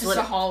 Yeah, it's just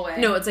a hallway.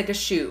 No, it's like a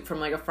chute from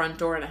like a front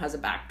door, and it has a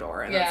back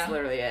door, and that's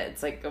literally it.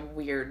 It's like a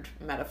weird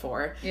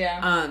metaphor.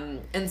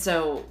 And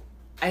so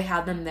I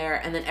had them there,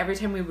 and then every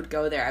time we would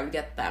go there I would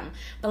get them,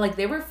 but like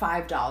they were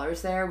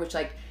 $5 there, which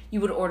like you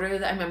would order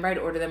I remember I'd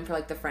order them for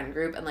like the friend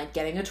group, and like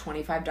getting a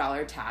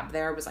 $25 tab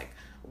there was like,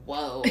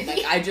 whoa,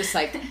 like I just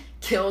like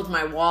killed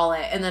my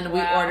wallet. And then we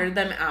ordered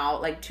them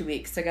out like 2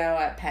 weeks ago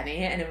at Penny,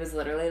 and it was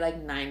literally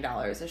like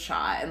 $9 a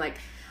shot, and like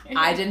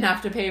I didn't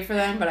have to pay for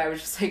them, but I was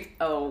just like,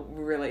 oh,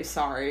 really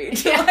sorry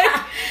to like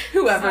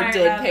whoever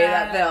did pay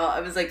that bill. I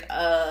was like,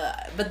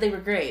 but they were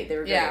great. They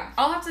were great. Yeah,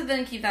 I'll have to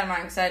then keep that in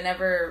mind because I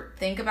never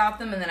think about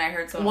them, and then I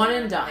heard someone one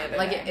and done.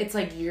 Like it's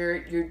like you're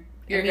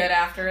good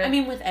after it. I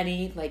mean, with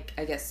any like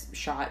I guess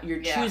shot,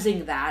 you're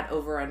choosing that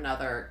over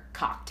another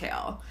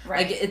cocktail.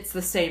 Right. Like it's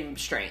the same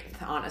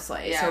strength,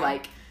 honestly. So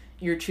like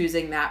you're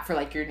choosing that for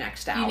like your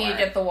next hour. You need to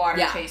get the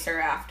water chaser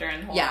after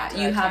and hold on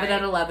to you have tight. it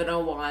at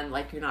 11:01.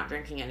 Like you're not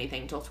drinking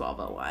anything till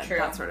 12:01. True.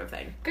 That sort of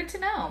thing. Good to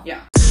know.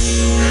 Yeah.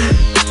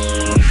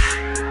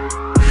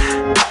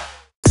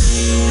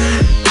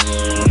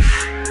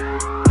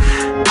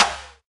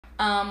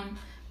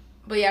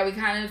 But yeah, we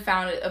kind of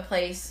found a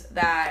place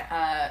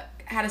that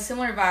had a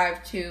similar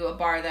vibe to a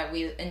bar that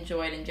we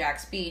enjoyed in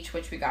Jack's Beach,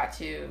 which we got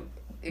to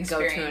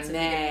experience go to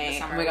in May.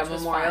 Summer, oh my god,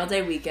 Memorial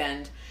Day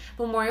weekend.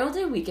 Memorial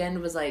Day weekend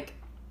was like,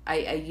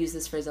 I use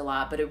this phrase a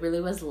lot, but it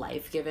really was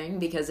life-giving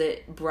because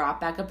it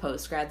brought back a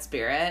post-grad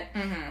spirit.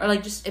 Or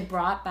like just, it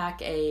brought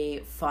back a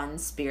fun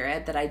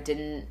spirit that I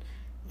didn't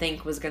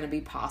think was going to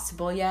be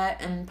possible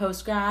yet in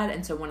post-grad.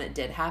 And so when it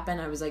did happen,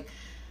 I was like,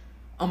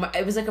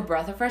 it was like a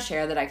breath of fresh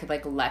air that I could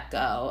like let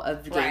go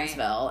of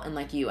Gainesville and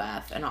like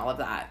UF and all of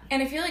that.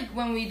 And I feel like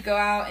when we'd go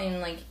out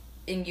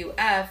in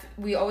UF,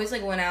 we always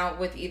like went out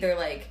with either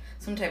like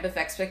some type of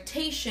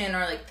expectation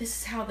or like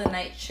this is how the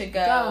night should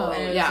go.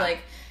 And it was like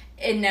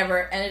it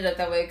never ended up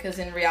that way because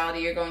in reality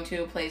you're going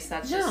to a place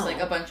that's just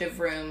like a bunch of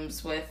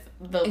rooms with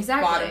the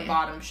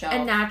bottom shelf.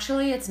 And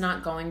naturally it's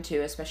not going to,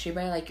 especially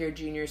by like your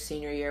junior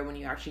senior year when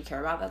you actually care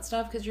about that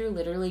stuff, because you're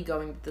literally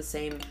going to the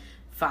same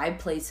 5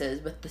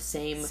 places with the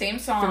same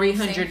songs,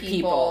 300 same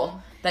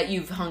people that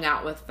you've hung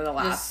out with for the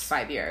last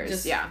 5 years.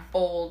 Just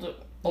old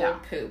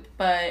poop.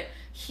 But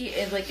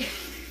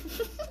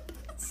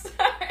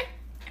sorry.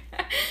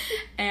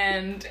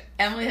 And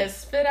Emily has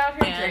spit out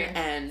her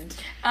drink.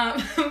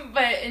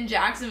 But in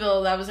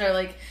Jacksonville, that was our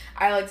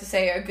I like to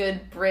say a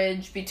good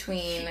bridge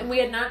between. And we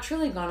had not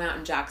truly gone out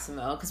in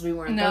Jacksonville because we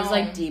weren't those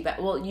like deep.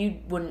 Well, you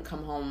wouldn't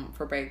come home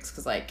for breaks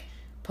because like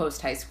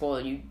post high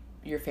school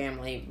your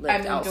family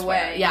lived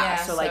elsewhere. Away. Yeah,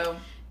 so like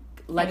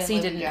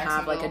Lexi didn't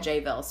have like a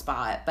Jayville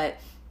spot, but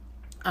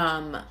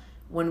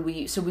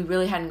we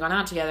really hadn't gone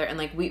out together, and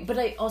like but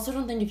I also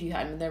don't think if you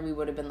hadn't been there we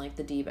would have been like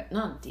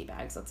not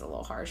D-bags, that's a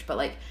little harsh, but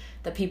like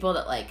the people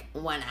that like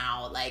went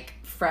out like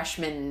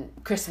freshman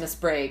Christmas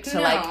break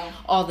to like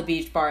all the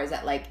beach bars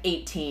at like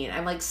 18.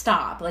 I'm like,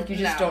 stop, like you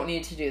just don't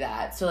need to do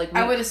that. So like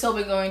I would have still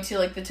been going to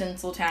like the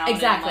Tinseltown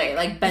exactly and,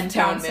 like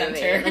Bentown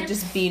Center, like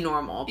just be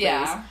normal, please.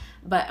 Yeah.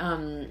 But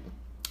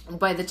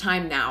by the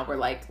time now we're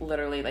like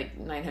literally like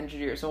 900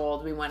 years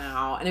old, we went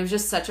out and it was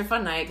just such a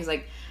fun night because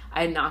like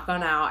I had not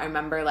gone out. I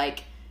remember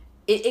like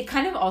it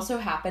kind of also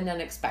happened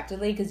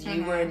unexpectedly because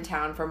you were in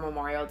town for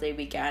Memorial Day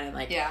weekend and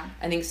like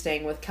I think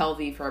staying with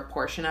Kelvy for a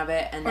portion of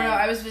it, and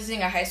I was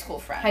visiting a high school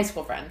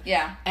friend.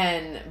 Yeah.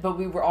 But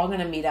we were all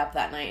gonna meet up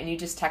that night, and you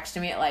just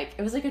texted me at like,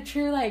 it was like a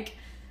true like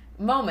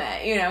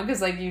moment, you know,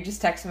 because like you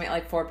just texted me at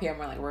like 4 p.m.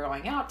 we're like, we're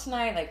going out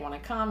tonight, like want to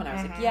come? And I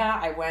was like, yeah.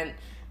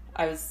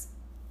 I was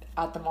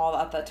at the mall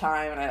at that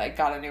time and I like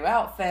got a new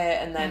outfit,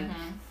 and then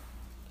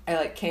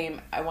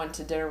I went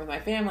to dinner with my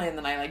family, and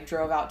then I like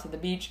drove out to the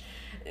beach.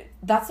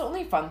 That's the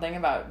only fun thing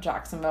about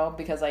Jacksonville,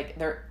 because like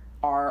there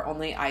are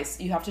only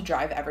you have to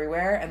drive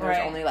everywhere, and there's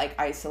only like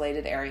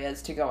isolated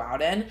areas to go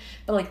out in,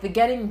 but like the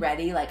getting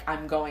ready, like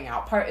I'm going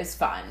out part is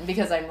fun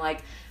because I'm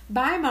like,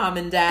 bye mom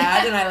and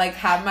dad, and I like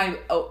have my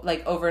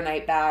like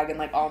overnight bag and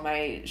like all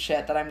my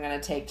shit that I'm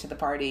gonna take to the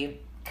party.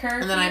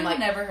 Curfew, and then I'm like,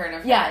 never heard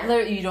of her. Yeah,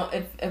 literally, you don't.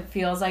 It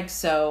feels like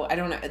so. I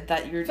don't know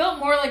that you're. Felt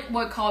more like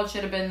what college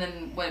should have been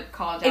than what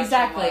college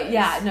exactly actually was.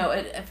 Yeah, no.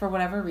 It, for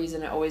whatever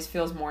reason, it always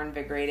feels more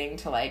invigorating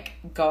to like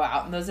go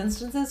out in those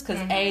instances because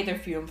they're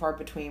few and far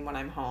between when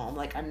I'm home.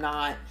 Like I'm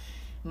not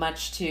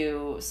much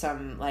to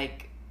some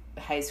like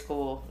high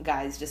school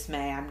guys'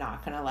 dismay. I'm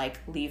not gonna like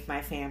leave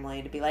my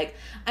family to be like,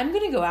 I'm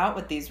gonna go out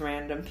with these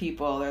random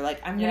people, or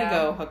like I'm gonna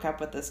go hook up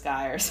with this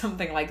guy or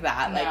something like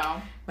that. No.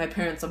 Like my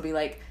parents will be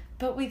like,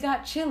 but we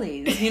got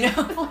Chili's, you know?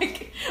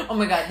 Like, oh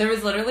my god, there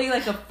was literally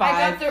like a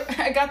 5...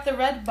 I got the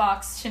red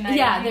box tonight.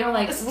 Yeah, they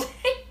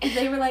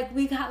were like,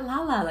 we got La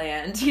La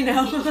Land, you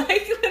know?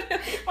 Like,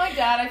 my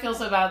dad, I feel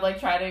so bad, like,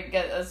 trying to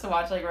get us to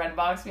watch, like,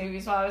 Redbox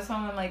movies while I was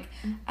home. I'm like,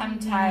 I'm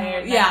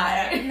tired.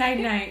 Yeah,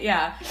 night,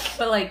 yeah.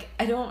 But, like,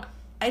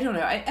 I don't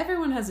know.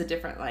 Everyone has a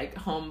different, like,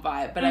 home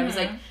vibe. But I was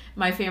like,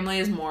 my family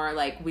is more,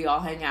 like, we all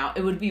hang out.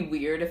 It would be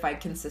weird if I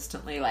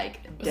consistently,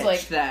 like,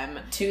 ditched them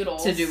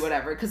toodles to do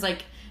whatever. Because,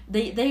 like,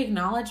 they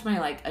acknowledge my,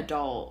 like,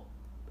 adult,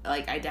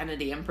 like,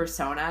 identity and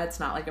persona. It's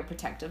not, like, a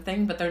protective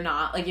thing. But they're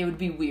not. Like, it would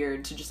be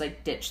weird to just,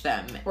 like, ditch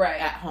them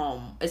at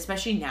home.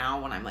 Especially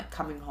now when I'm, like,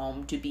 coming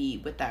home to be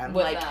with them.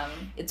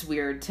 It's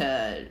weird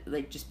to,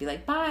 like, just be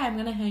like, bye, I'm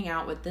going to hang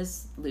out with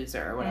this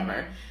loser or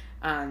whatever.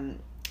 I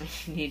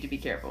need to be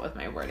careful with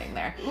my wording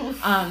there.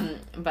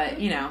 But,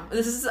 you know,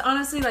 this is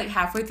honestly, like,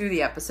 halfway through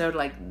the episode,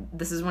 like,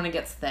 this is when it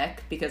gets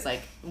thick because,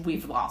 like,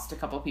 we've lost a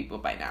couple people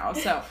by now.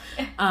 So,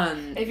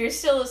 if you're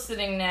still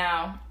listening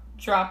now,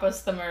 drop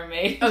us the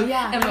mermaid. Oh,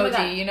 yeah.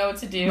 Emoji. You know what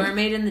to do.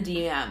 Mermaid in the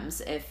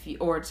DMs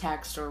or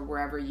text or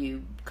wherever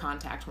you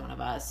contact one of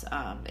us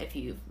if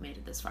you've made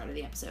it this far to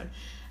the episode.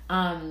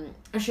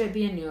 Or should it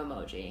be a new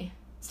emoji?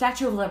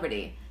 Statue of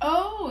Liberty.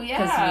 Oh, yeah.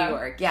 Because New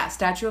York. Yeah,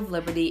 Statue of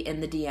Liberty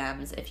in the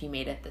DMs if you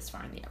made it this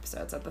far in the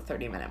episode. It's at the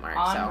 30-minute mark.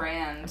 On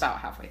brand. About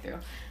halfway through.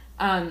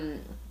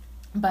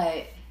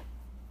 But,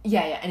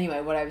 yeah,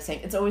 anyway, what I was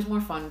saying, it's always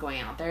more fun going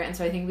out there. And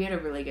so I think we had a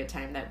really good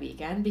time that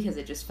weekend because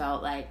it just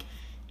felt, like,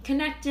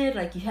 connected.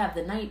 Like, you have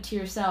the night to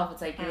yourself.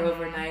 It's like you're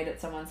overnight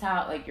at someone's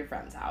house, like your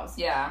friend's house.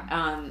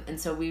 Yeah.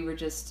 And so we were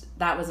just,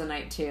 that was a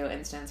night, too,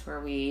 instance where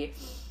we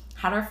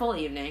had our full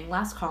evening.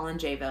 Last call in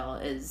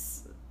Jayville is...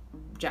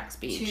 Jack's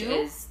Beach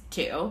is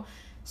 2.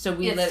 So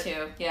we it's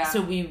 2, yeah.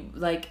 So we,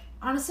 like,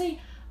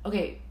 honestly,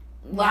 okay.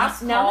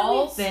 Last now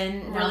calls that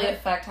we've been, really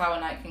affect how a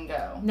night can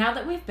go. Now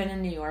that we've been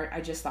in New York,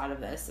 I just thought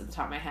of this at the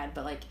top of my head,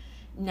 but, like,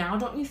 now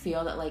don't you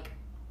feel that, like,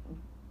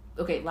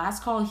 okay,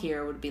 last call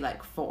here would be,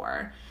 like,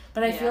 4.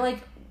 But I feel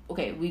like,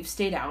 okay, we've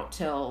stayed out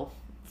till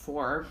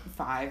 4,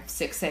 5,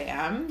 6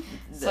 a.m.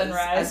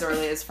 Sunrise. As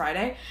early as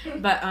Friday.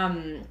 But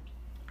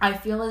I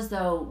feel as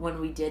though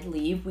when we did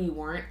leave, we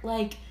weren't,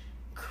 like,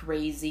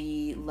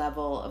 crazy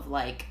level of,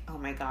 like, oh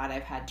my god,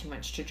 I've had too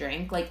much to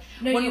drink. Like,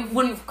 no,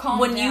 you've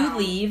calmed down. You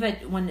leave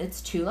when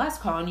it's 2 last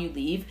call and you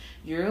leave,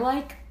 you're,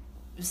 like,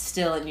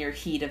 still in your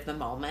heat of the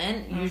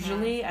moment.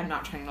 Usually, I'm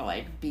not trying to,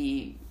 like,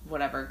 be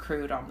whatever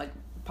crude on the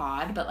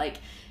pod, but, like,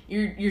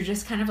 you're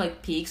just kind of,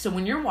 like, peak. So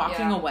when you're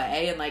walking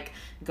away and, like,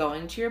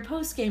 going to your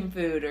post-game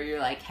food or you're,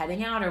 like,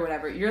 heading out or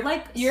whatever, you're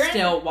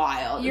still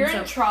wild. You're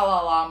in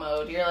tra-la-la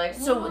mode. You're like,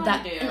 what so do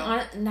that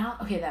I do? Now,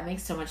 okay, that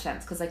makes so much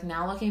sense because, like,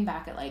 now looking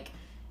back at, like,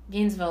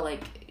 Gainesville,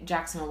 like,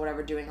 Jacksonville,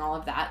 whatever, doing all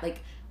of that,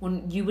 like,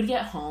 when you would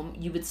get home,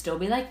 you would still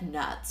be, like,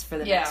 nuts for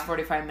the next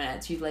 45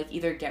 minutes. You'd, like,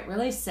 either get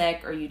really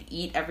sick or you'd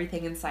eat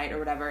everything in sight or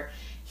whatever.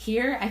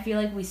 Here, I feel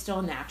like we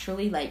still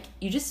naturally, like,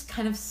 you just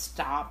kind of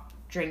stop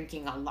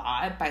drinking a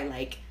lot by,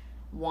 like,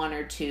 1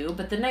 or 2,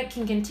 but the night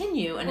can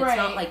continue, and it's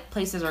not like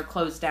places are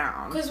closed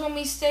down. Because when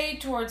we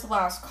stayed towards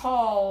last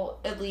call,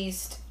 at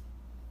least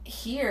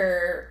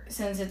here,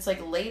 since it's,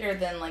 like, later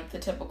than, like, the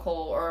typical,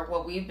 or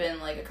what we've been,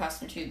 like,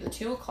 accustomed to, the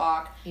 2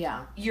 o'clock,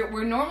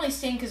 we're normally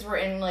staying because we're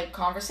in, like,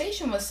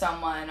 conversation with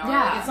someone, or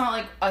like, it's not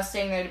like us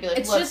staying there to be like,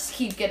 let's just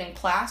keep getting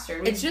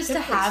plastered. It's just to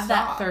have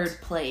that third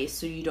place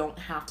so you don't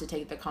have to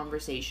take the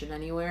conversation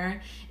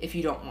anywhere if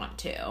you don't want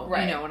to.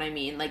 Right. You know what I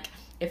mean? Like,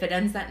 if it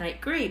ends that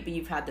night, great, but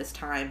you've had this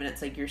time and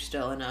it's like you're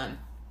still in a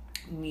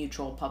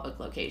mutual public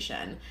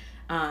location.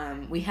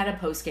 We had a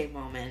post-game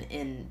moment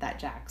in that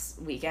Jack's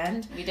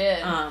weekend. We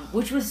did.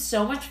 Which was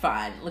so much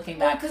fun, looking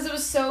back. Well, because it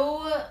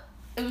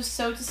was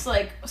so just,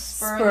 like,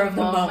 spur of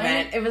the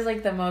moment. It was,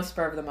 like, the most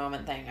spur of the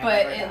moment thing I've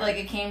ever done. Like,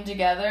 it came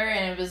together,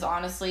 and it was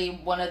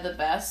honestly one of the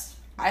best.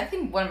 I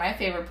think one of my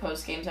favorite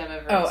post games I've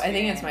ever experienced. I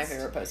think it's my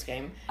favorite post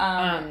game.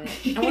 I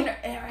wonder,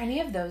 are any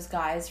of those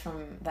guys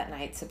from that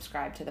night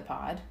subscribed to the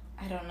pod?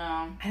 I don't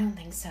know. I don't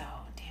think so.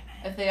 Damn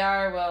it. If they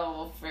are, well,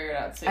 we'll figure it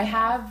out soon. I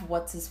have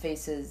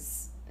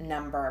what's-his-face's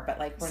number, but,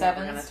 like, we're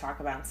never going to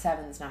talk about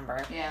Seven's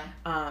number. Yeah.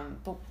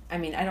 But, I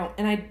mean, I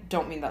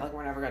don't mean that, like,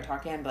 we're never going to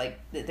talk again, but,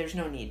 like, there's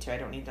no need to. I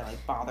don't need to,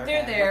 like, bother They're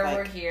him there, with, like,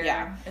 we're here.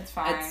 Yeah. It's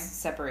fine. It's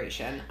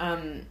separation.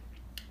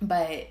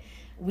 But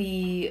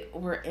we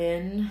were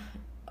in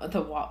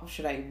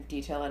should I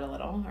detail it a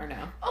little, or no?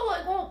 Oh,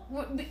 like, well,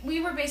 we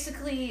were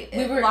basically,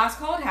 last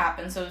call had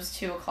happened, so it was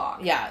 2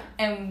 o'clock. Yeah.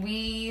 And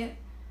we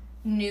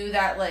knew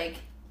that, like,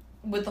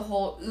 with the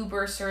whole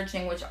Uber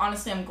searching, which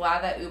honestly I'm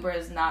glad that Uber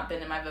has not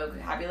been in my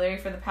vocabulary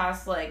for the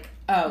past, like,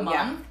 month.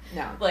 Yeah.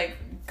 No. Like,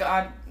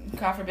 God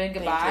forbid,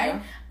 goodbye.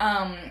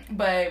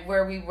 But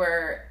where we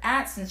were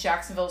at, since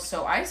Jacksonville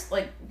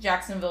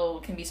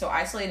can be so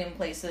isolated in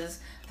places,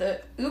 the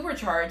Uber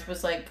charge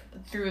was, like,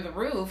 through the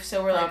roof,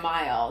 so we're, like, a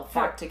mile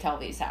back to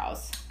Kelby's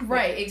house.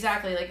 Right,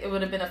 exactly. Like, it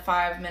would have been a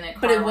 5-minute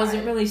car But it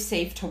wasn't ride. Really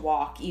safe to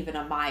walk even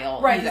a mile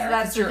right, either.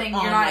 That's the thing.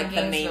 You're on, not like, in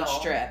the main Gainesville.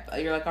 strip.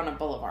 You're, like, on a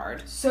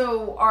boulevard.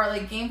 So our,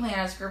 like, game plan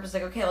as a group was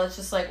like, okay, let's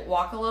just, like,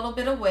 walk a little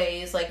bit of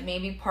ways, like,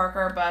 maybe park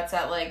our butts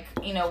at, like,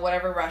 you know,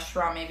 whatever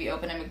restaurant, maybe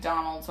open a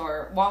McDonald's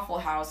or Waffle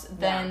House.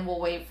 Then we'll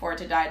wait for it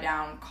to die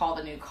down, call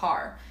the new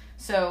car.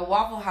 So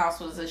Waffle House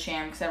was a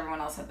sham because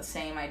everyone else had the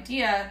same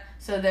idea.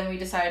 So then we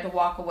decided to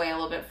walk away a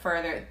little bit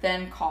further,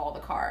 then call the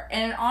car.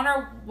 And on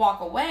our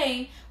walk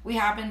away, we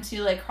happened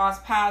to like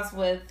cross paths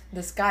with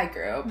this guy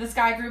group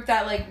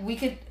that like we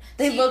could.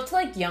 They looked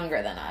like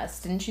younger than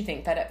us. Didn't you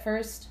think that at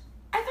first?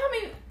 I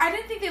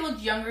didn't think they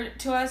looked younger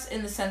to us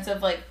in the sense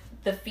of like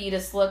the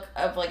fetus look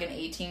of like an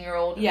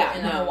 18-year-old in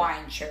a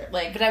Hawaiian shirt.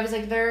 Like, but I was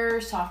like, they're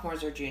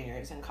sophomores or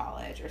juniors in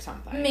college or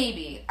something.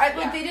 Maybe.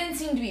 Like they didn't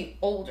seem to be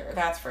older,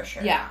 that's for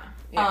sure. Yeah.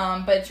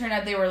 But it turned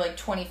out they were like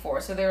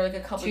 24, so they were like a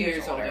couple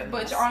years older.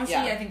 Which honestly,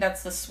 I think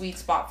that's the sweet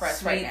spot for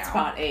us right now. Sweet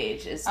spot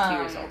age is 2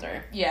 years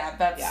older. Yeah,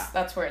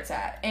 that's where it's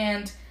at.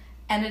 And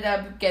ended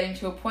up getting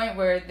to a point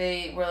where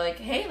they were like,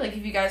 hey, like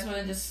if you guys want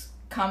to just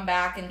come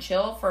back and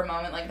chill for a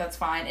moment, like that's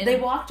fine. And they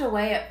walked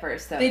away at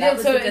first though. They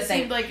did, so it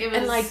seemed like it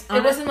was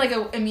it wasn't like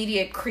an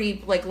immediate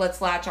creep, like let's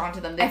latch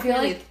onto them. They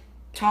clearly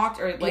talked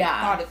or like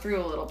thought it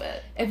through a little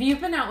bit. If you've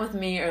been out with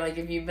me or like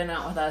if you've been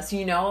out with us,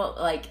 you know,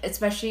 like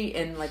especially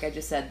in like I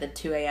just said, the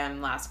 2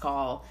 a.m. last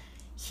call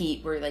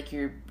heat where like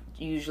you're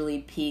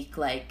usually peak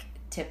like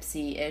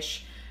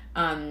tipsy-ish,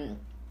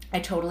 I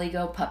totally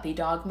go puppy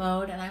dog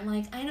mode and I'm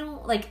like, I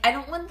don't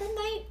want the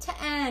night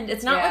to end.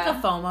 It's not like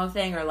a FOMO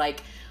thing or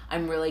like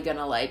I'm really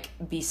gonna like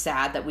be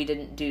sad that we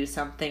didn't do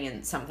something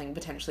and something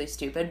potentially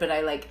stupid, but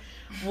I like,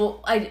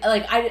 well, I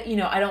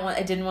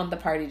didn't want the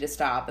party to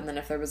stop, and then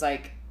if there was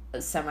like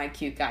semi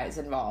cute guys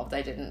involved,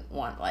 I didn't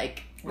want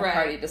like the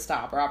party to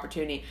stop or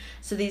opportunity.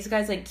 So these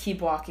guys like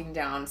keep walking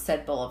down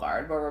said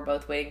boulevard where we're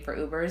both waiting for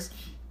Ubers.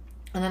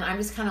 And then I'm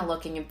just kind of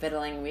looking and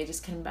fiddling, and we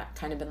just kind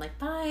of been like,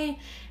 bye.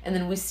 And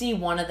then we see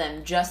one of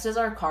them, just as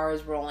our car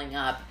is rolling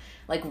up,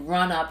 like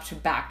run up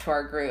back to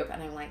our group.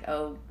 And I'm like,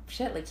 oh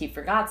shit, like he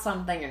forgot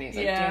something, and he's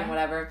like doing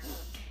whatever.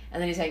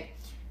 And then he's like,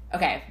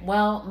 okay,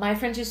 well, my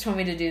friend just told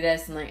me to do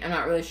this, and like I'm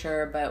not really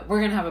sure, but we're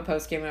gonna have a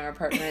post game in our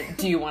apartment.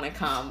 Do you want to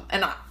come?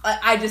 And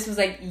I just was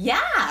like,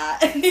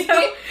 yeah. You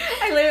know,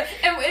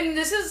 and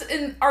this is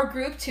in our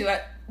group too.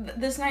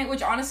 This night,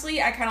 which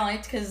honestly I kind of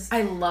liked because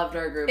I loved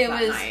our group.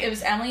 Night. It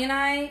was Emily and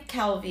I,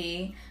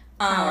 Kelvy,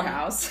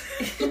 Powerhouse,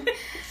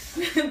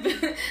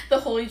 the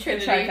Holy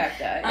Trinity, the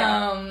trifecta.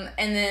 Yeah.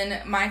 And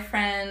then my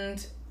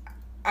friend,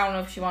 I don't know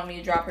if she wanted me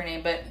to drop her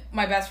name, but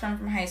my best friend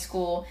from high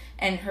school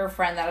and her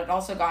friend that had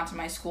also gone to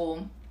my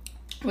school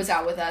was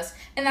out with us,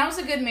 and that was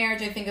a good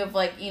marriage. I think of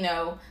like, you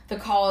know, the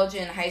college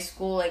and high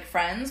school like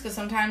friends, because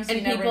sometimes you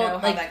never know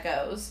how that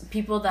goes.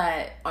 People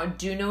that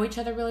do know each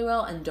other really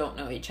well and don't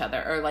know each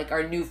other, or like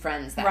are new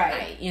friends that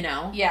night, you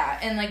know. Yeah,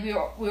 and like we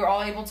were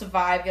all able to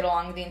vibe, get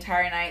along the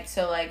entire night.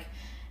 So like,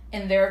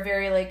 and they're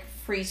very like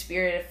free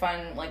spirited,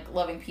 fun, like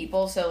loving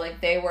people. So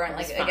like they weren't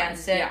like fun.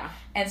 Against it. Yeah.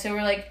 And so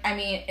we're like, I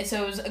mean,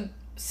 so it was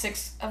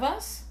 6 of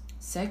us.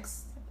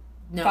 6.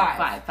 No,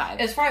 5. 5.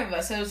 It was 5 of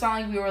us, so it was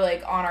not like we were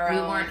like on our own.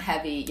 We weren't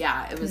heavy.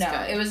 Yeah, it was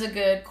good. It was a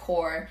good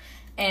core,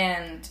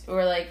 and we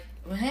were like,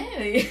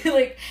 hey,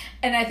 like,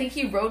 and I think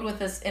he rode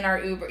with us in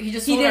our Uber. He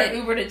told our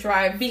Uber to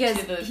drive because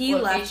to the he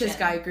location. left his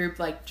guy group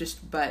like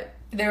but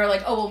they were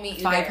like, oh, we'll meet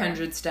you 500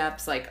 there.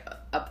 steps like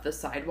up the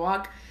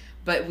sidewalk.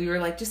 But we were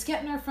like, just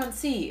get in our front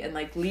seat and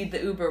like lead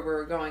the Uber where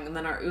we're going. And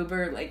then our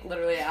Uber like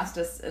literally asked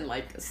us in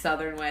like a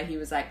southern way. He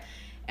was like,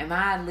 am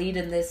I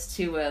leading this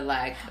to a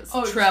like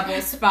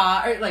travel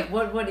spot or like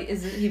what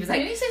is it? He was like,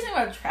 didn't he say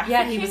something about traffic?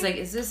 Yeah, he was like,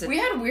 is this? We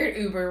had weird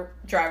Uber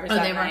drivers. Oh,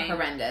 that they were night.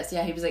 horrendous.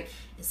 Yeah, he was like,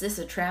 is this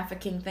a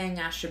trafficking thing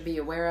I should be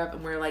aware of?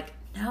 And we're like,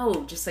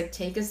 no, just like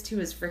take us to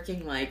his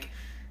freaking like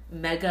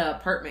mega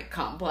apartment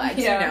complex.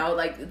 You know,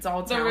 like it's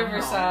all the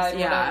Riverside,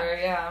 whatever.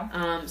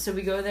 Yeah. So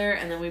we go there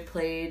and then we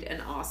played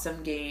an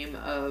awesome game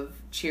of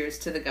Cheers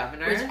to the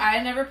Governor, which I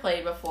had never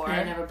played before.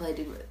 I never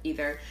played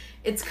either.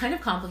 It's kind of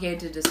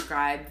complicated to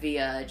describe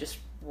via just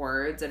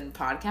words and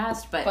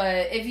podcast, but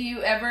if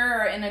you ever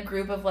are in a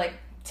group of like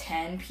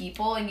 10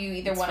 people and you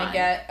either want to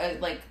get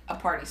a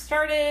party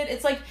started,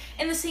 it's like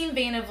in the same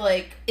vein of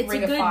like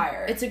Ring of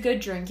Fire. It's a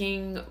good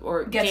drinking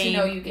or get to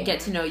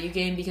know you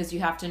game because you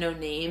have to know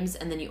names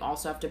and then you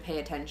also have to pay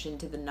attention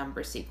to the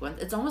number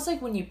sequence. It's almost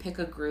like when you pick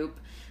a group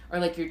or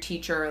like your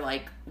teacher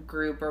like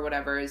group or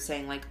whatever is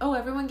saying like, oh,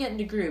 everyone get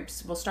into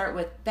groups. We'll start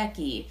with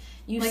Becky.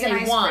 You like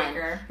say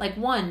one, like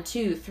 1,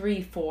 2,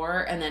 3,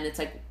 4, and then it's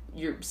like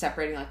you're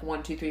separating like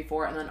 1, 2, 3,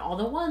 4, and then all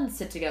the ones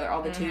sit together,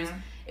 all the twos.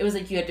 It was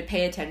like you had to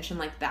pay attention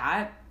like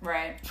that,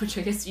 right? Which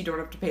I guess you don't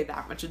have to pay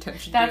that much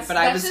attention to. But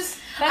I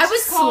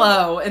was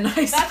slow in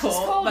high school. That's just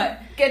called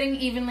getting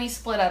evenly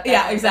split up.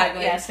 Yeah,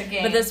 exactly. Yes, a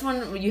game. But this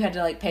one you had to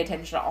like pay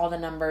attention to all the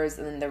numbers,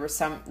 and then there were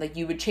some like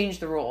you would change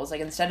the rules.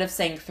 Like instead of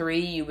saying 3,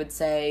 you would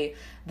say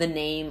the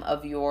name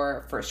of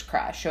your first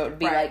crush. So it would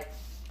be like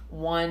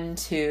 1,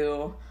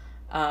 2.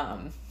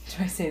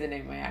 Do I say the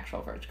name of my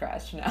actual first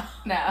crush? No.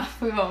 No,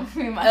 we won't.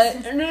 We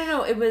must.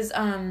 No. It was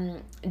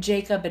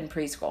Jacob in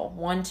preschool.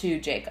 1,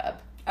 2, Jacob.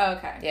 Oh,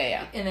 okay.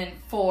 Yeah. And then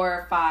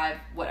 4, 5,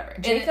 whatever.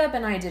 Jacob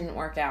and I didn't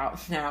work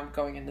out. Now I'm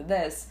going into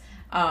this.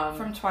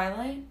 From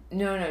Twilight?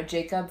 No.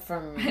 Jacob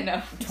from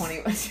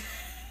 20.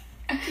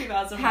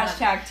 2001.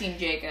 Hashtag Team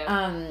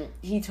Jacob.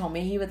 He told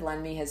me he would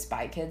lend me his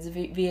Spy Kids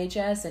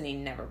VHS, and he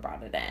never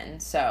brought it in.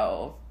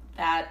 So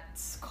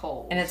that's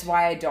cold. And it's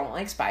why I don't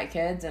like Spy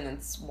Kids, and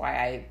it's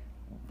why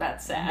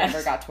that's sad.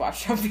 Never got to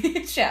watch on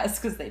VHS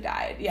because they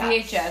died. Yeah.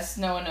 VHS,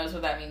 no one knows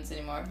what that means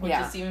anymore, which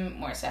is even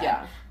more sad.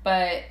 Yeah.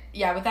 But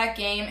yeah, with that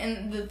game,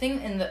 and the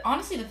thing,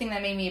 honestly, the thing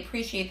that made me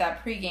appreciate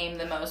that pregame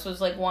the most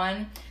was like,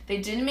 one, they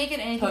didn't make it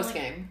anything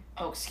post-game.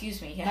 Oh, excuse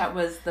me. Yeah. That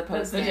was the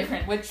post-game,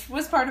 which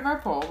was part of our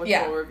poll, which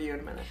we'll review in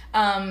a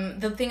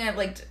minute. The thing I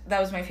liked, that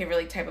was my favorite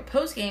like type of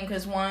post-game,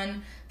 because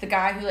one, the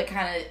guy who like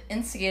kind of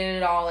instigated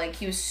it all, like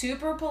he was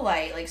super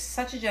polite, like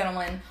such a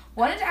gentleman,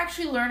 wanted to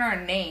actually learn our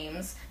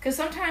names, because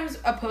sometimes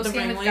a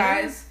post-game with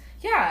guys,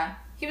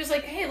 he was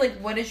like, hey, like,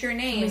 what is your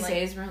name? Can we like, say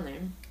his real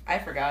name? I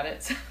forgot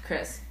it. So.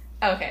 Chris.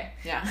 Okay.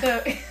 Yeah. So,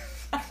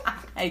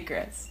 hey,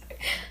 Chris.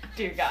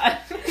 Dear God.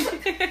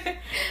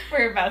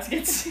 We're about to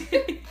get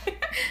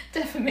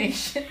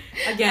defamation.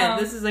 Again,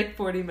 this is like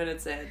 40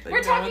 minutes in. Like,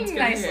 we're talking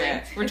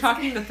nicely. We're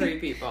talking to 3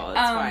 people. It's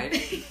fine.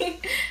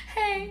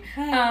 Hey.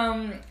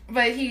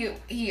 But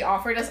he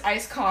offered us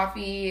iced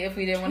coffee if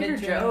we didn't want to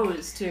drink. Trader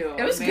Joe's, too.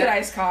 It was good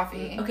iced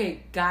coffee.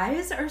 Okay,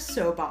 guys are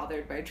so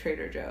bothered by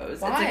Trader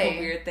Joe's. Why? It's like a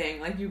weird thing.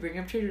 Like, you bring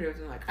up Trader Joe's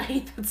and I'm like, I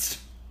hate that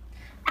store.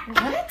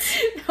 What?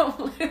 No,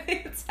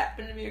 literally, it's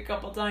happened to me a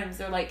couple times.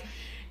 They're like,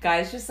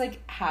 guys just like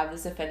have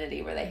this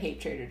affinity where they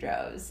hate Trader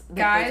Joe's. Like,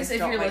 guys, if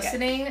you're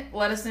listening,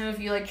 let us know if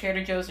you like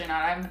Trader Joe's or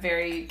not. I'm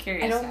very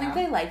curious. I don't think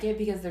they like it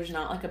because there's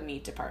not like a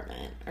meat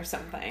department or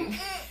something.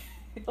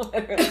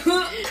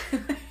 Literally.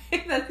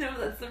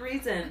 That's the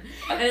reason.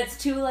 And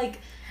it's too like.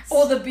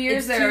 Well, the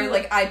beers there are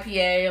like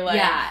IPA,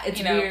 like it's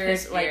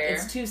weird. Like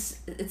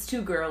it's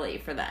too girly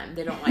for them.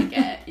 They don't like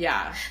it.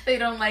 Yeah, they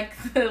don't like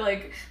the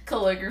like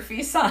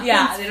calligraphy signs.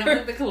 Yeah, they don't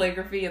like the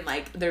calligraphy and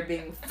like there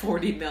being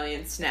 40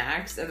 million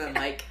snacks and then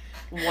like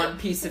one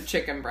piece of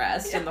chicken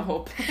breast in the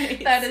whole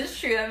place. That is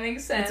true. That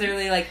makes sense. It's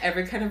really like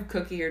every kind of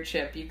cookie or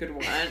chip you could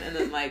want, and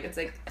then like it's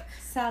like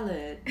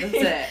salad. That's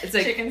it. It's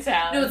like chicken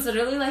salad. No, it's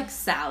literally like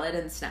salad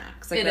and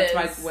snacks. Like that's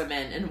why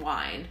women and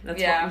wine.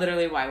 That's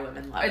literally why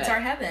women love it. It's our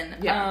heaven.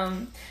 Yeah.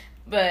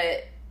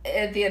 But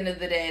at the end of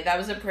the day, that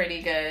was a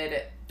pretty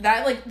good.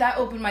 That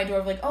opened my door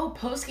of like, oh,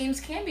 post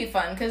games can be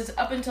fun, because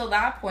up until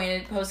that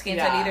point, post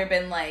games had either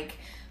been like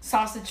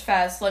sausage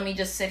fest. Let me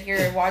just sit here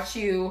and watch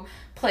you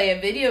play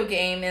a video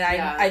game, and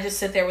I just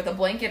sit there with a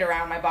blanket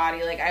around my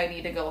body, like I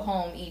need to go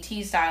home, ET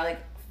style, like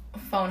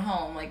phone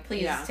home, like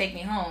please take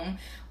me home,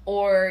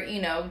 or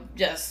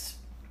just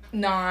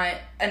not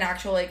an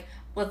actual like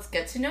let's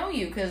get to know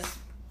you, because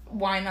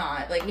why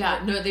not? Like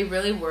no, they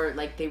really were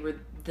like they were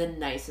the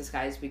nicest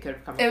guys we could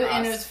have come across,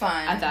 and it was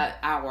fun at that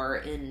hour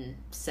in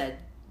said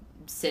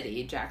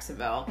city,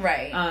 Jacksonville,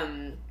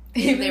 right?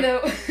 Even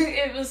though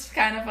it was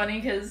kind of funny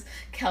because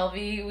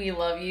Kelby, we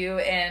love you,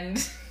 and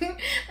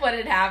what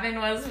had happened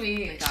was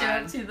we showed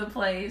up to the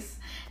place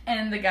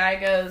and the guy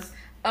goes,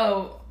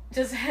 oh,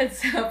 just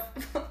heads up,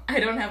 I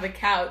don't have a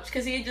couch,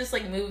 because he had just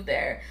like moved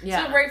there.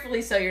 So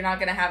rightfully so, you're not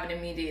going to have an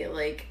immediate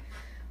like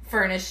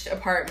furnished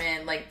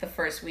apartment like the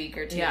first week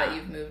or two that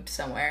you've moved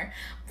somewhere.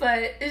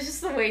 But it's just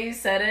the way you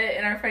said it,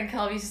 and our friend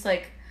Kelby's just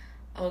like,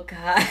 oh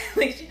God,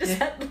 like she just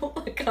had the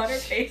look on her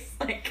face,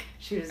 like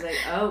she was like,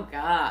 oh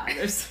God,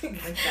 or something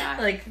like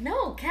that. Like,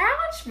 no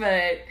couch,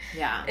 but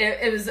yeah,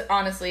 it was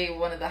honestly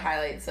one of the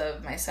highlights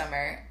of my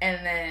summer.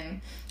 And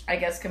then I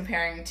guess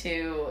comparing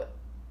to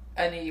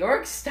a New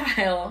York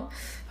style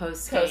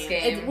post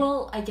game.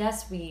 Well, I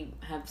guess we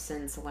have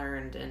since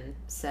learned and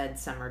said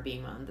Summer Bee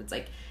Month. It's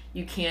like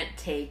you can't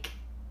take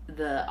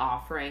the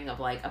offering of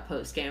like a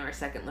post game or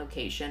second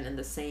location and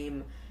the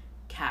same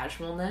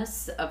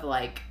casualness of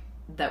like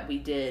that we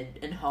did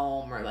in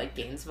home or like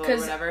Gainesville or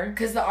whatever.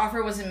 Because the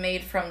offer wasn't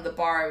made from the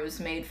bar; it was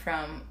made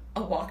from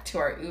a walk to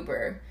our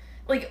Uber.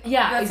 Like,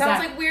 that sounds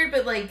like weird,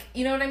 but like,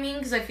 you know what I mean?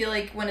 Because I feel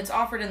like when it's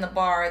offered in the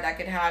bar, that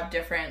could have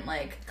different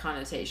like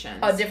connotations,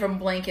 a different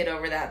blanket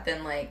over that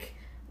than like,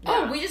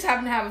 oh, we just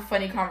happen to have a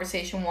funny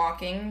conversation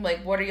walking.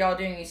 Like, what are y'all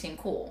doing? You seem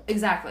cool.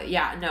 Exactly.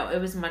 Yeah. No, it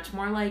was much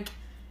more like,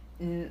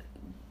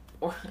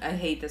 or I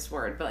hate this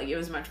word, but like it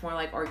was much more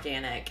like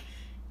organic.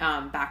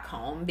 Back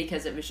home,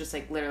 because it was just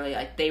like literally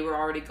like they were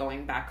already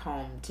going back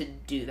home to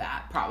do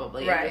that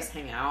probably and just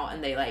hang out,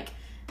 and they like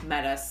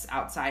met us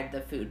outside the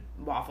food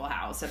Waffle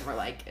House and were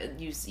like,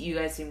 you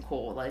guys seem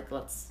cool, like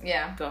let's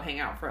go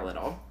hang out for a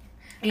little.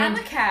 And I'm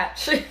a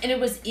catch. And it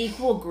was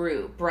equal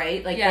group,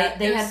 right? Like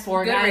they had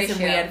 4 guys and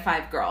we had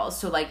 5 girls,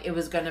 so like it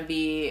was gonna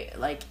be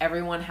like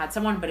everyone had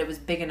someone, but it was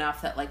big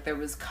enough that like there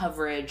was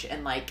coverage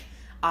and like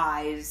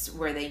eyes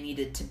where they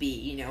needed to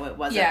be, it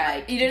wasn't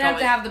like you didn't have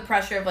to have the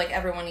pressure of like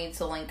everyone needs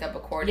to link up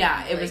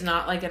accordingly. It was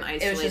not like an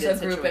isolated it was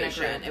just a group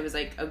situation. And a group. It was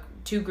like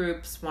 2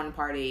 groups, 1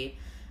 party,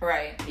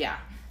 right?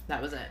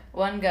 That was it.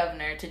 One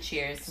governor to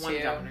cheers to. One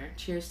governor.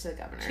 Cheers to the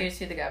governor. Cheers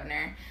to the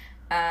governor.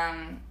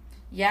 And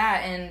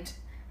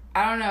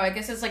I don't know, I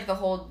guess it's like the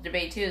whole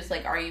debate too is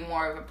like, are you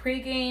more of a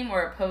pregame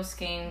or a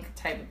postgame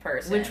type of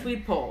person? Which we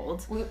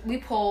polled. We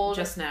polled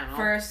just now.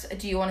 First,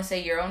 do you want to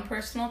say your own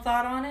personal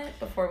thought on it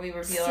before we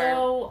reveal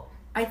So,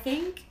 I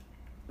think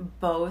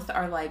both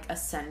are like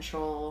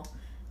essential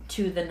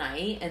to the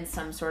night in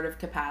some sort of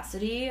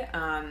capacity.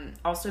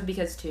 Also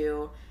because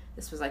too,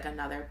 this was like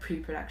another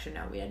pre-production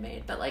note we had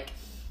made, but like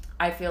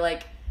I feel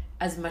like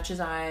as much as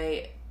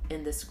I,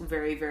 in this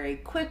very, very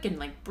quick and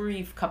like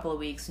brief couple of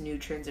weeks new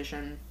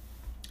transition,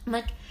 I'm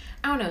like,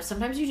 I don't know,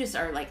 sometimes you just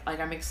are like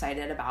I'm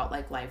excited about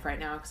like life right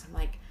now because I'm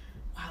like,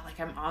 wow, like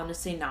I'm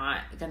honestly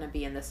not gonna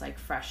be in this like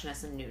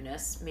freshness and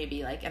newness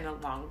maybe like in a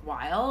long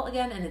while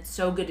again, and it's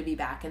so good to be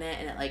back in it,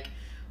 and it like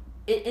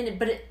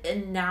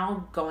and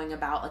now going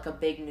about like a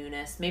big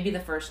newness, maybe the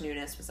first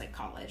newness was like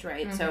college,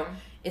 right? Mm-hmm. So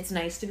it's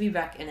nice to be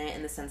back in it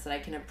in the sense that I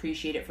can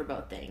appreciate it for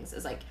both things.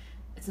 It's like,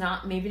 it's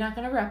not going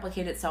to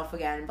replicate itself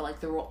again, but like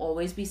there will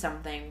always be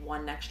something,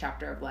 one next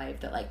chapter of life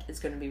that like is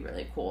going to be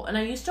really cool. And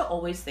I used to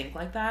always think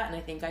like that, and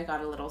I think I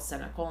got a little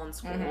cynical in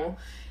school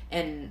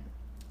and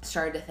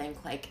started to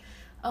think like,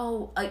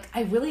 oh, like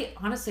I really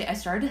honestly I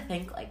started to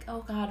think like,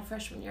 oh god,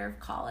 freshman year of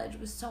college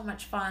was so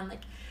much fun,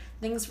 like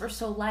things were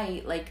so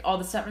light, like all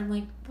the stuff. And I'm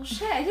like, well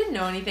shit, I didn't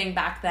know anything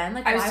back then.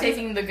 Like I was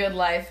taking the good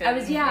life. And,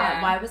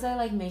 why was I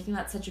like making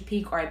that such a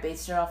peak? Or I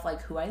based it off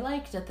like who I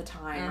liked at the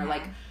time, or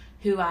like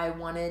who I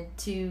wanted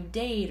to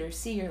date or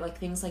see, or like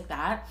things like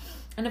that.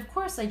 And of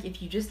course, like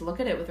if you just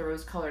look at it with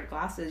rose-colored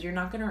glasses, you're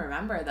not going to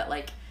remember that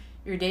like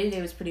your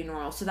day-to-day was pretty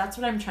normal. So that's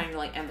what I'm trying to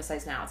like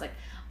emphasize now. It's like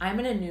I'm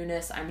in a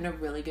newness, I'm in a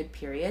really good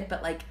period,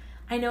 but like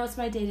I know it's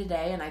my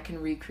day-to-day and I can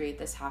recreate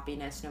this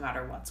happiness no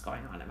matter what's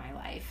going on in my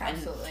life.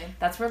 Absolutely. And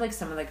that's where like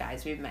some of the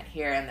guys we've met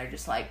here, and they're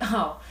just like,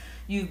 oh,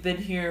 you've been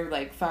here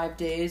like 5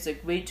 days,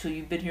 like wait till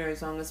you've been here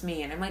as long as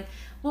me. And I'm like,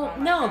 well,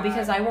 no, God.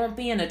 Because I won't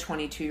be in a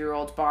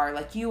 22-year-old bar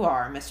like you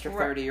are, Mr.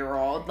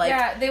 30-year-old. Like,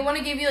 yeah, they want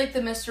to give you like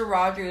the Mr.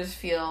 Rogers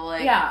feel.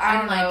 Like, yeah, I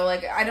don't know,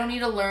 like I don't need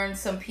to learn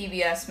some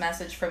PBS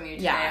message from you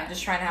today. Yeah, I'm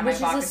just trying to have my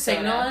vodka soda. Which is a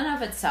signal in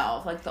of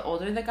itself. Like the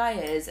older the guy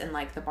is, and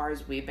like the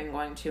bars we've been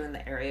going to in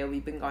the area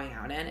we've been going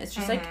out in, it's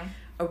just like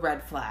a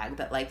red flag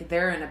that like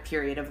they're in a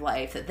period of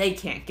life that they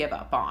can't give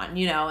up on,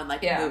 you know, and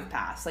like move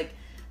past. Like,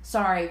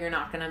 sorry, you're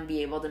not going to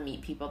be able to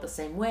meet people the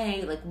same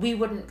way. Like, we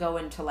wouldn't go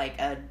into like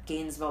a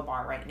Gainesville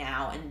bar right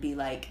now and be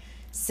like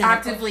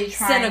actively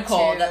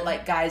cynical that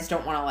like guys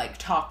don't want to like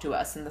talk to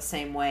us in the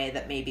same way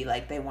that maybe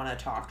like they want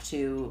to talk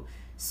to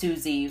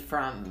Susie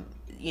from,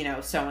 you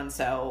know,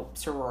 so-and-so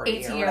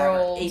sorority or whatever.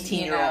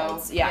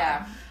 18-year-olds.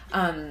 Yeah.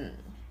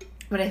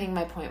 But I think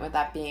my point with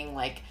that being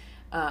like,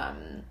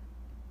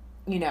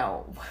 you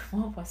know,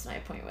 what was my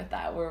point with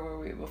that? Where were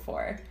we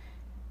before?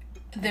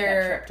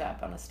 They're tripped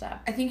up on a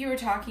step. I think you were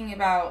talking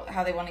about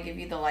how they want to give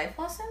you the life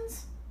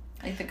lessons,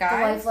 like the guys.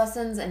 The life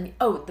lessons and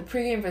the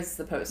pregame versus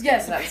the postgame.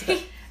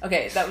 Yes.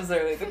 Okay, that was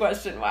literally the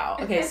question. Wow.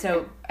 Okay,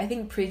 so I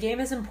think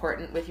pregame is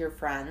important with your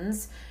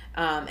friends,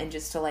 and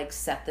just to like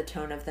set the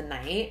tone of the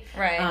night.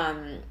 Right.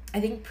 I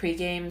think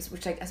pregames,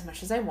 which like as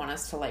much as I want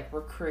us to like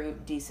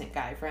recruit decent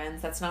guy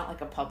friends, that's not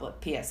like a public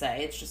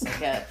PSA. It's just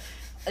like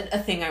a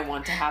thing I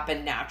want to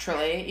happen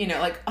naturally. You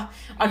know, like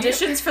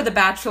auditions for The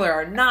Bachelor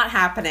are not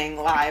happening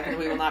live and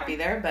we will not be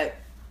there, but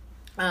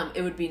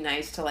it would be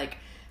nice to like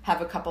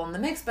have a couple in the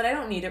mix, but I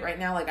don't need it right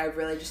now. Like I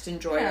really just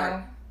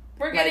enjoy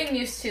we're getting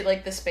used to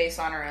like the space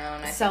on our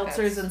own.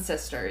 Seltzers and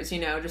sisters,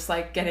 you know, just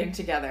like getting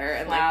together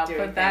and like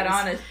doing put that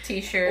on a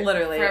t-shirt.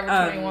 Literally.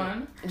 Forever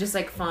 21. Just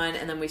like fun,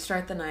 and then we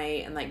start the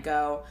night and like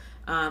go.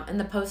 And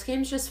the post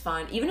game's just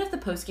fun. Even if the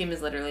post game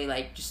is literally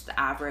like just the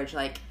average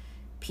like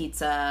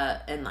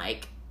pizza and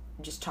like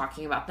just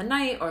talking about the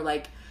night, or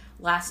like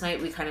last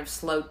night we kind of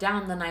slowed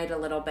down the night a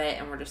little bit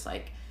and we're just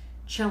like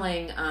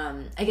chilling.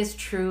 I guess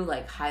true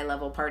like high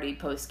level party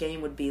post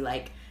game would be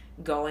like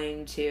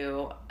going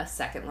to a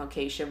second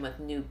location with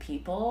new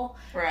people,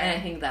 right? And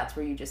I think that's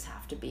where you just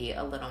have to be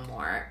a little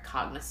more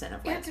cognizant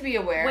of like, you have to be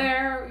aware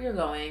where you're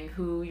going,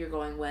 who you're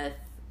going with,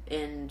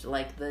 and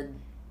like the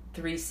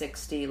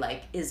 360,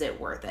 like is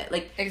it worth it?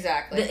 Like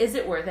exactly, the is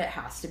it worth it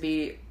has to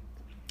be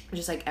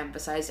just like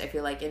emphasized, I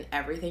feel like, in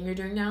everything you're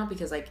doing now,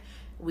 because like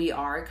we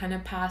are kind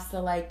of past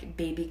the like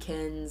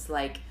babykins,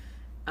 like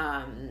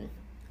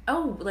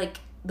like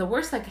the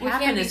worst that can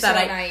happen is that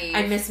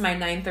I miss my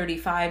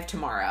 9:35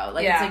 tomorrow.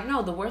 Like it's like,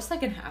 no, the worst that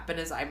can happen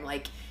is I'm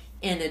like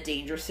in a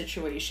dangerous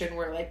situation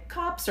where like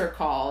cops are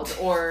called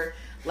or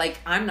like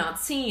I'm not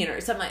seen or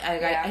something.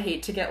 Like I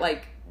hate to get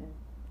like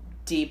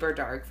deep or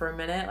dark for a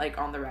minute, like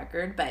on the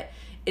record, but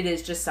it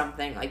is just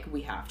something like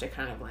we have to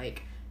kind of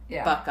like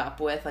buck up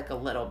with like a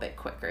little bit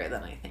quicker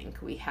than I think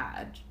we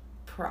had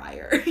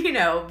prior, you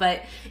know,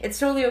 but it's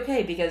totally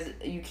okay because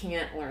you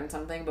can't learn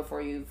something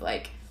before you've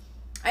like,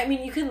 I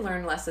mean, you can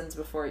learn lessons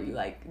before you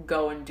like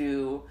go and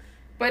do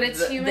but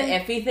it's human, the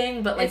iffy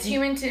thing, but like it's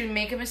human to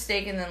make a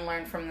mistake and then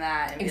learn from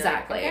that and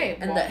exactly be like, okay,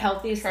 and the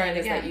healthiest thing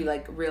is that you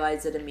like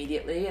realize it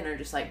immediately and are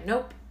just like,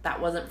 nope,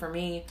 that wasn't for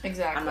me.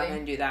 Exactly. I'm not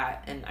going to do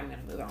that and I'm going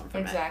to move on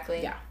from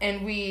it. Yeah.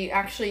 And we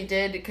actually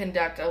did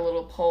conduct a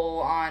little poll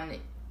on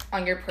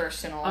your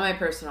personal. On my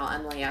personal,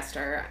 Emily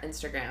Esther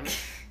Instagram.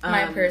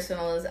 My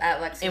personal is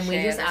at Lexi and we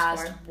Shea just _.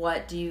 asked,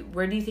 where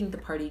do you think the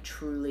party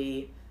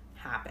truly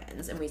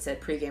happens, and we said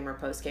pregame or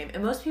postgame,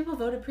 and most people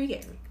voted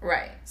pregame.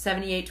 Right.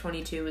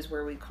 78-22 is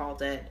where we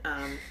called it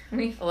a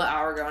little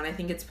hour ago, and I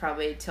think it's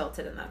probably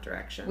tilted in that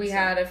direction. We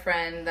had a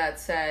friend that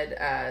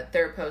said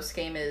their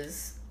postgame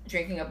is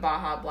drinking a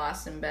Baja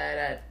Blast in bed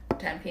at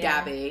 10 p.m.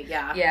 Gabby,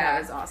 yeah.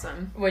 That was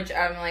awesome. Which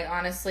I'm like,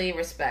 honestly,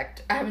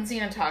 respect. I haven't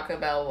seen a Taco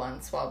Bell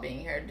once while being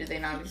here. Do they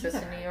not exist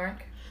in New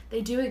York? They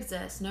do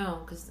exist,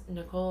 no, because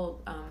Nicole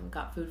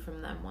got food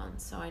from them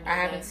once, so I know. I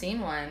haven't seen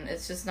one.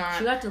 It's just not.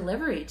 She got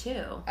delivery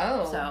too.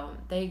 Oh, so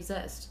they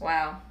exist.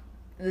 Wow,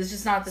 it's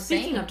just not the same.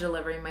 Speaking of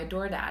delivery, my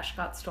DoorDash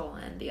got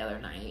stolen the other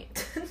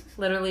night.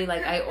 Literally,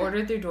 like I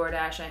ordered through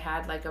DoorDash. I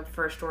had like a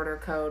first order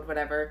code,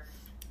 whatever.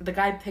 The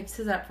guy picks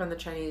his up from the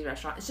Chinese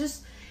restaurant.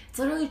 It's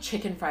literally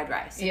chicken fried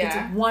rice. Like,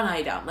 it's one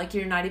item. Like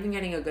you're not even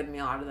getting a good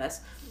meal out of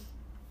this.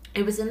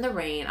 It was in the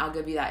rain, I'll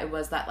give you that. It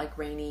was that, like,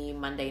 rainy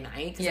Monday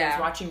night, because I was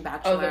watching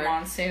Bachelor. Oh, the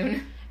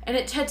monsoon. And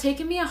it had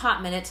taken me a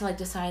hot minute to, like,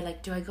 decide,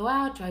 like, do I go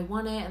out? Do I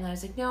want it? And then I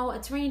was like, no,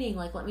 it's raining.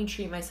 Like, let me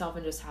treat myself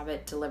and just have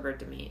it delivered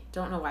to me.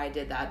 Don't know why I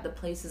did that. The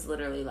place is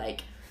literally,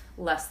 like,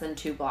 less than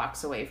 2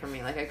 blocks away from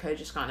me. Like, I could have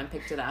just gone and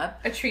picked it up.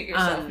 A treat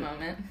yourself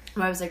moment.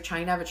 I was, like,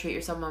 trying to have a treat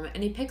yourself moment.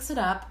 And he picks it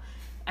up.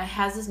 It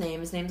has his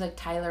name. His name's, like,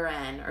 Tyler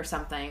N. or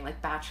something,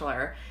 like,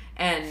 Bachelor.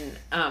 And,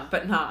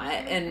 but not.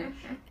 And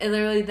it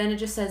literally, then it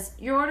just says,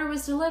 your order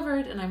was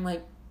delivered. And I'm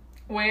like,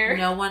 where?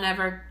 No one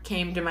ever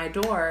came to my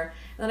door.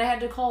 And then I had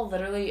to call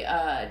literally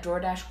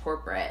DoorDash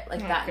corporate,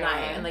 like, that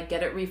night. And, like,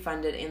 get it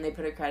refunded. And they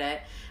put a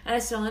credit. And I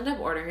still ended up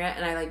ordering it.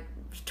 And I, like,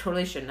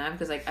 totally shouldn't have.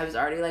 Because, like, I was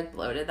already, like,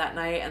 bloated that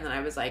night. And then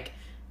I was, like,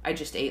 I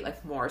just ate,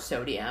 like, more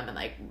sodium and,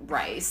 like,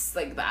 rice.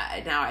 Like,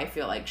 that. Now I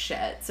feel like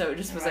shit. So it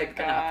just was, like,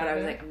 enough. But I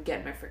was like, I'm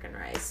getting my freaking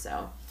rice.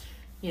 So,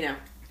 you know.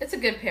 It's a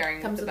good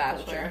pairing with The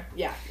Bachelor. Culture.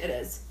 Yeah, it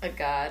is. Oh,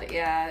 God.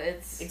 Yeah,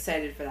 it's...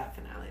 Excited for that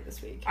finale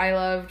this week.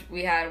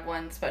 We had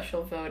one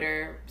special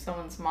voter,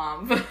 someone's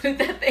mom voted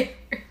that they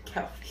were...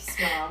 Kelly's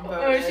mom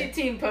voted. Oh, was she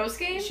team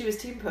postgame? She was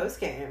team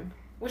postgame.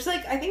 Which,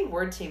 like, I think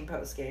we're team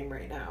postgame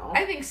right now.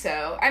 I think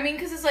so. I mean,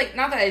 because it's, like,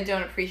 not that I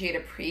don't appreciate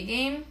a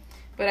pregame,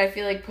 but I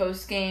feel like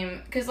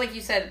postgame... Because, like you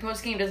said,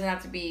 postgame doesn't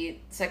have to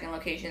be second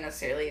location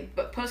necessarily,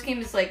 but postgame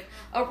is, like,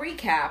 a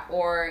recap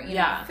or, you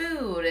know,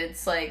 food.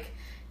 It's, like...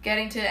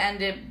 Getting to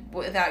end it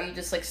without you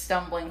just, like,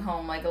 stumbling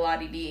home like a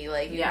la-di-di.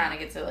 Like, you kind of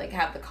get to, like,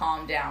 have the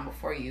calm down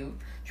before you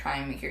try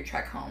and make your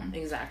trek home.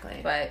 Exactly.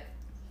 But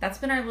that's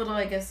been our little,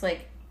 I guess,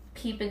 like,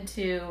 peep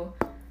into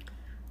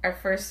our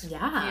first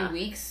few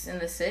weeks in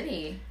the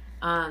city.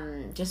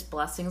 Just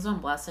blessings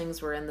on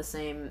blessings. We're in the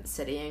same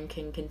city and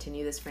can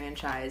continue this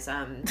franchise.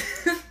 Sorry,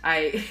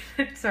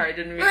 I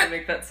didn't mean to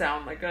make that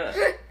sound like a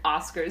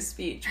Oscars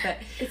speech, but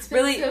it's been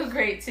really so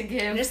great to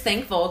give. I'm just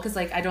thankful because,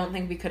 like, I don't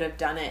think we could have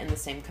done it in the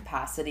same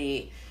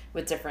capacity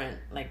with different,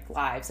 like,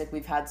 lives. Like,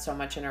 we've had so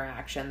much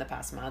interaction the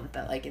past month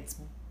that, like, it's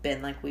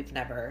been like we've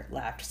never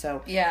left.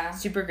 So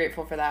super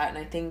grateful for that. And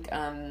I think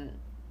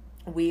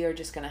we are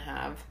just gonna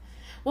have,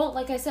 well,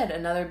 like I said,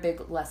 another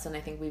big lesson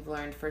I think we've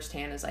learned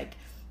firsthand is, like,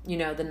 you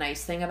know, the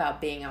nice thing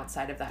about being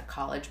outside of that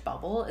college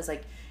bubble is,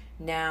 like,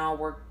 now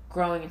we're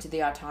growing into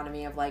the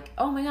autonomy of, like,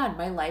 oh my God,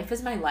 my life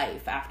is my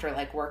life after,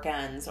 like, work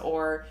ends.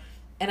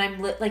 And I'm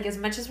like, as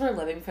much as we're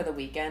living for the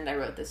weekend, I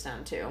wrote this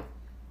down too.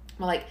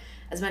 Well, like,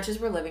 as much as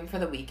we're living for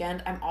the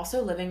weekend, I'm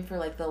also living for,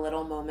 like, the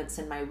little moments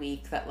in my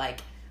week that,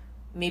 like,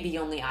 maybe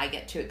only I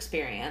get to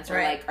experience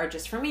or like are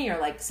just for me, or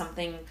like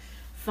something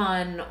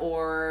fun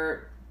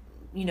or,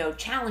 you know,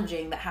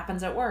 challenging that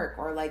happens at work,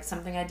 or like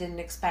something I didn't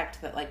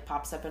expect that like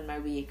pops up in my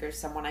week, or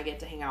someone I get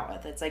to hang out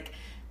with. It's like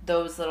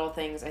those little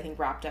things I think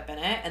wrapped up in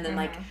it. And then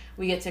like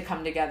we get to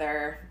come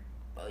together,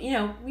 you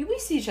know, we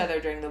see each other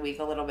during the week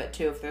a little bit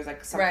too if there's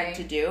like something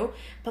to do,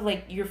 but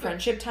like your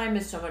friendship time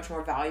is so much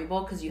more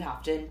valuable because you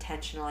have to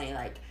intentionally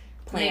like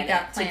plan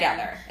it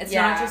together. It's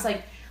not just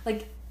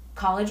like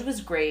college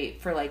was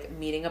great for like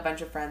meeting a bunch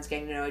of friends,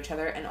 getting to know each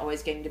other, and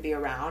always getting to be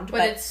around.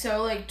 But it's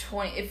so like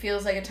it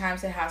feels like at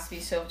times it has to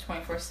be so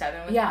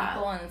 24/7 with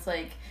people, and it's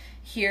like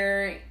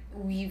here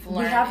we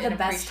have the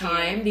best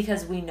time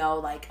because we know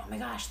like, oh my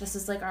gosh, this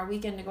is like our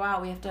weekend to go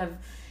out. We have to have,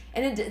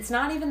 and it's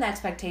not even the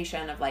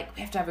expectation of like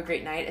we have to have a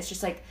great night. It's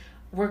just like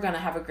we're gonna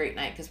have a great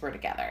night because we're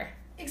together.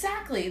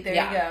 Exactly. There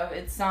you go.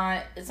 It's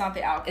not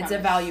the outcome. It's a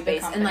value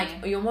base, and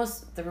like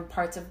there were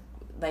parts of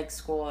like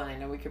school, and I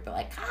know we could be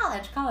like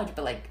college,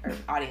 but like our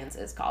audience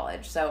is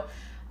college, so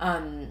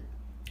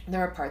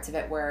there are parts of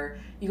it where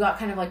you got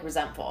kind of like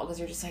resentful because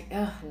you're just like,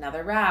 oh,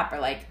 another rap, or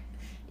like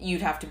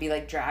you'd have to be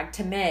like dragged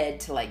to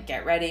mid to like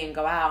get ready and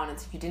go out, and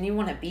it's like you didn't even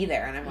want to be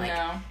there, and I'm like,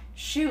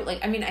 shoot,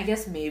 like I mean, I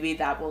guess maybe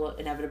that will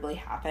inevitably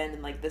happen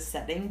in like this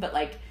setting, but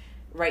like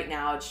right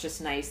now it's just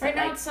nice. Right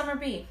now it's summer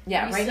B.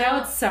 Yeah, now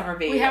it's summer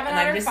B. We haven't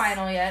had our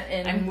final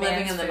yet. I'm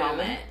living in the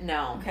moment.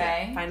 No.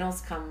 Okay.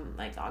 Finals come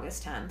like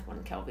August 10th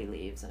when Kelby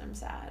leaves, and I'm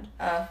sad.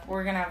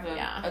 We're gonna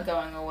have a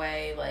going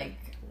away like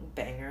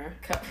banger.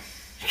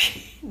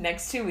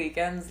 Next 2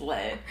 weekends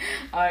lit.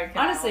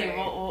 Honestly,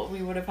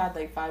 we would have had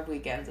like 5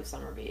 weekends of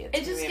summer B.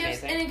 It just gives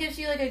amazing. And it gives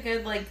you like a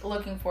good like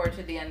looking forward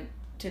to the end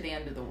to the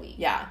end of the week.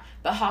 Yeah,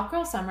 but hot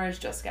girl summer is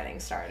just getting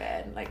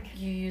started. Like,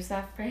 you use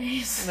that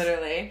phrase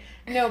literally.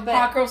 No, but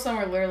hot girl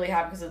summer literally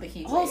happened because of the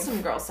heat wholesome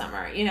wave. girl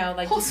summer. You know,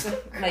 like Wholesome.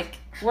 just like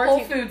working,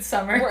 Whole food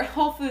summer.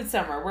 Whole food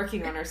summer,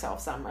 working on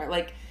ourselves summer.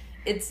 Like,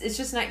 it's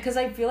just nice because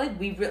I feel like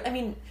I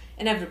mean,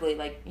 inevitably,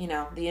 like, you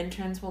know, the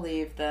interns will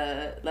leave,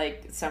 the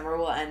like summer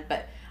will end,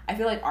 but I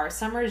feel like our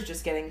summer is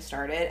just getting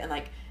started, and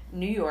like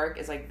New York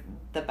is like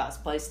the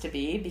best place to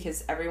be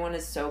because everyone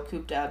is so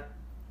cooped up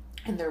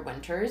in their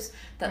winters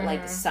that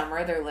like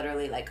summer they're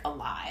literally like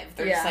alive.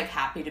 They're just like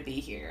happy to be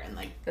here and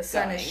like the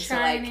sun is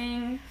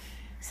shining. So, like,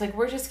 it's like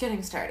we're just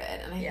getting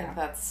started, and I think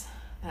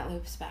that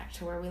loops back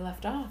to where we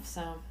left off.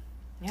 So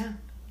yeah,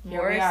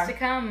 more is to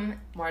come.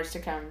 More is to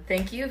come.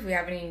 Thank you if we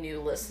have any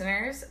new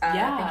listeners.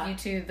 Thank you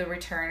to the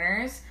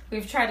returners.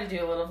 We've tried to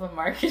do a little bit of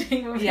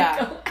marketing when we go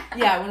out.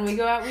 Yeah, when we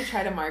go out we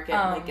try to market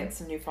and like get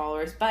some new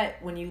followers. But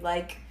when you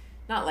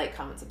not like,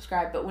 comment,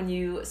 subscribe, but when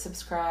you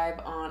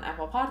subscribe on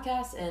Apple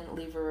Podcasts and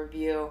leave a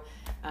review,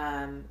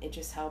 it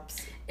just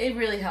helps. It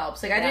really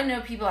helps. Like, I didn't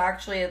know people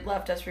actually had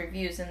left us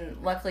reviews,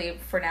 and luckily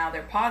for now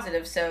they're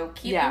positive, so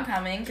keep them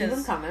coming,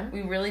 because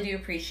we really do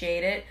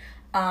appreciate it.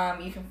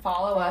 You can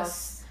follow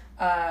us,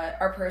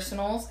 our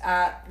personals,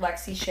 at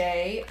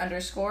LexiShay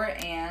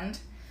 _ and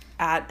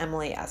at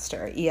Emily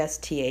Esther,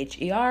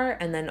 ESTHER,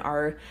 and then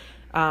our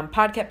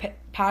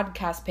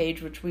podcast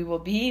page, which we will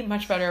be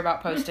much better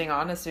about posting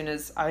on as soon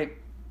as I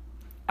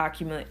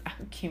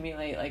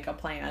accumulate like a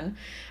plan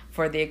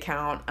for the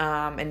account,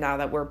 and now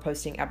that we're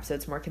posting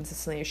episodes more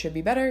consistently, it should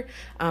be better,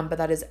 but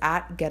that is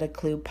at Get a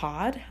Clue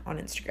Pod on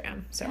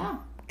Instagram, so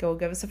go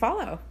give us a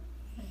follow.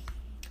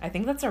 I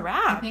think that's a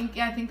wrap.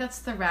 I think that's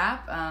the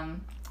wrap.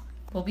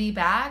 We'll be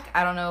back.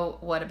 I don't know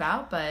what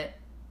about, but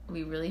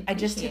we really appreciate. I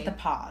just hit the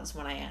pause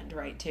when I end,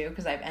 right, too,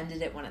 because I've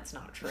ended it when it's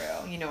not true,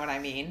 you know what I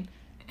mean?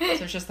 So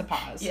it's just the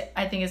pause. Yeah,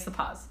 I think it's the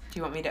pause. Do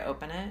you want me to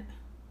open it?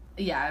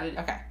 Yeah, I would.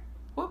 Okay.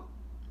 Whoop.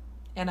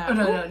 And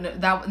no.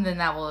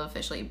 That will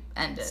officially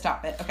end it.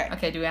 Stop it. Okay.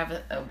 Okay. Do we have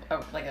a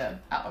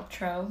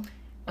outro?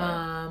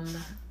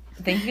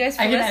 Thank you guys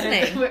for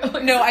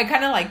listening. No, I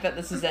kind of like that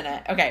this is in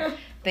it. Okay.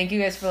 Thank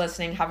you guys for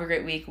listening. Have a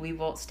great week. We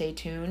will stay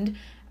tuned.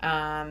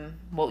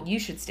 Well, you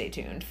should stay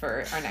tuned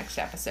for our next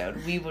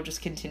episode. We will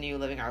just continue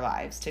living our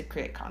lives to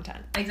create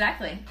content.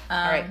 Exactly.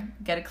 All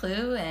right. Get a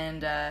clue,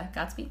 and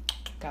Godspeed.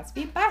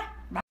 Godspeed. Bye.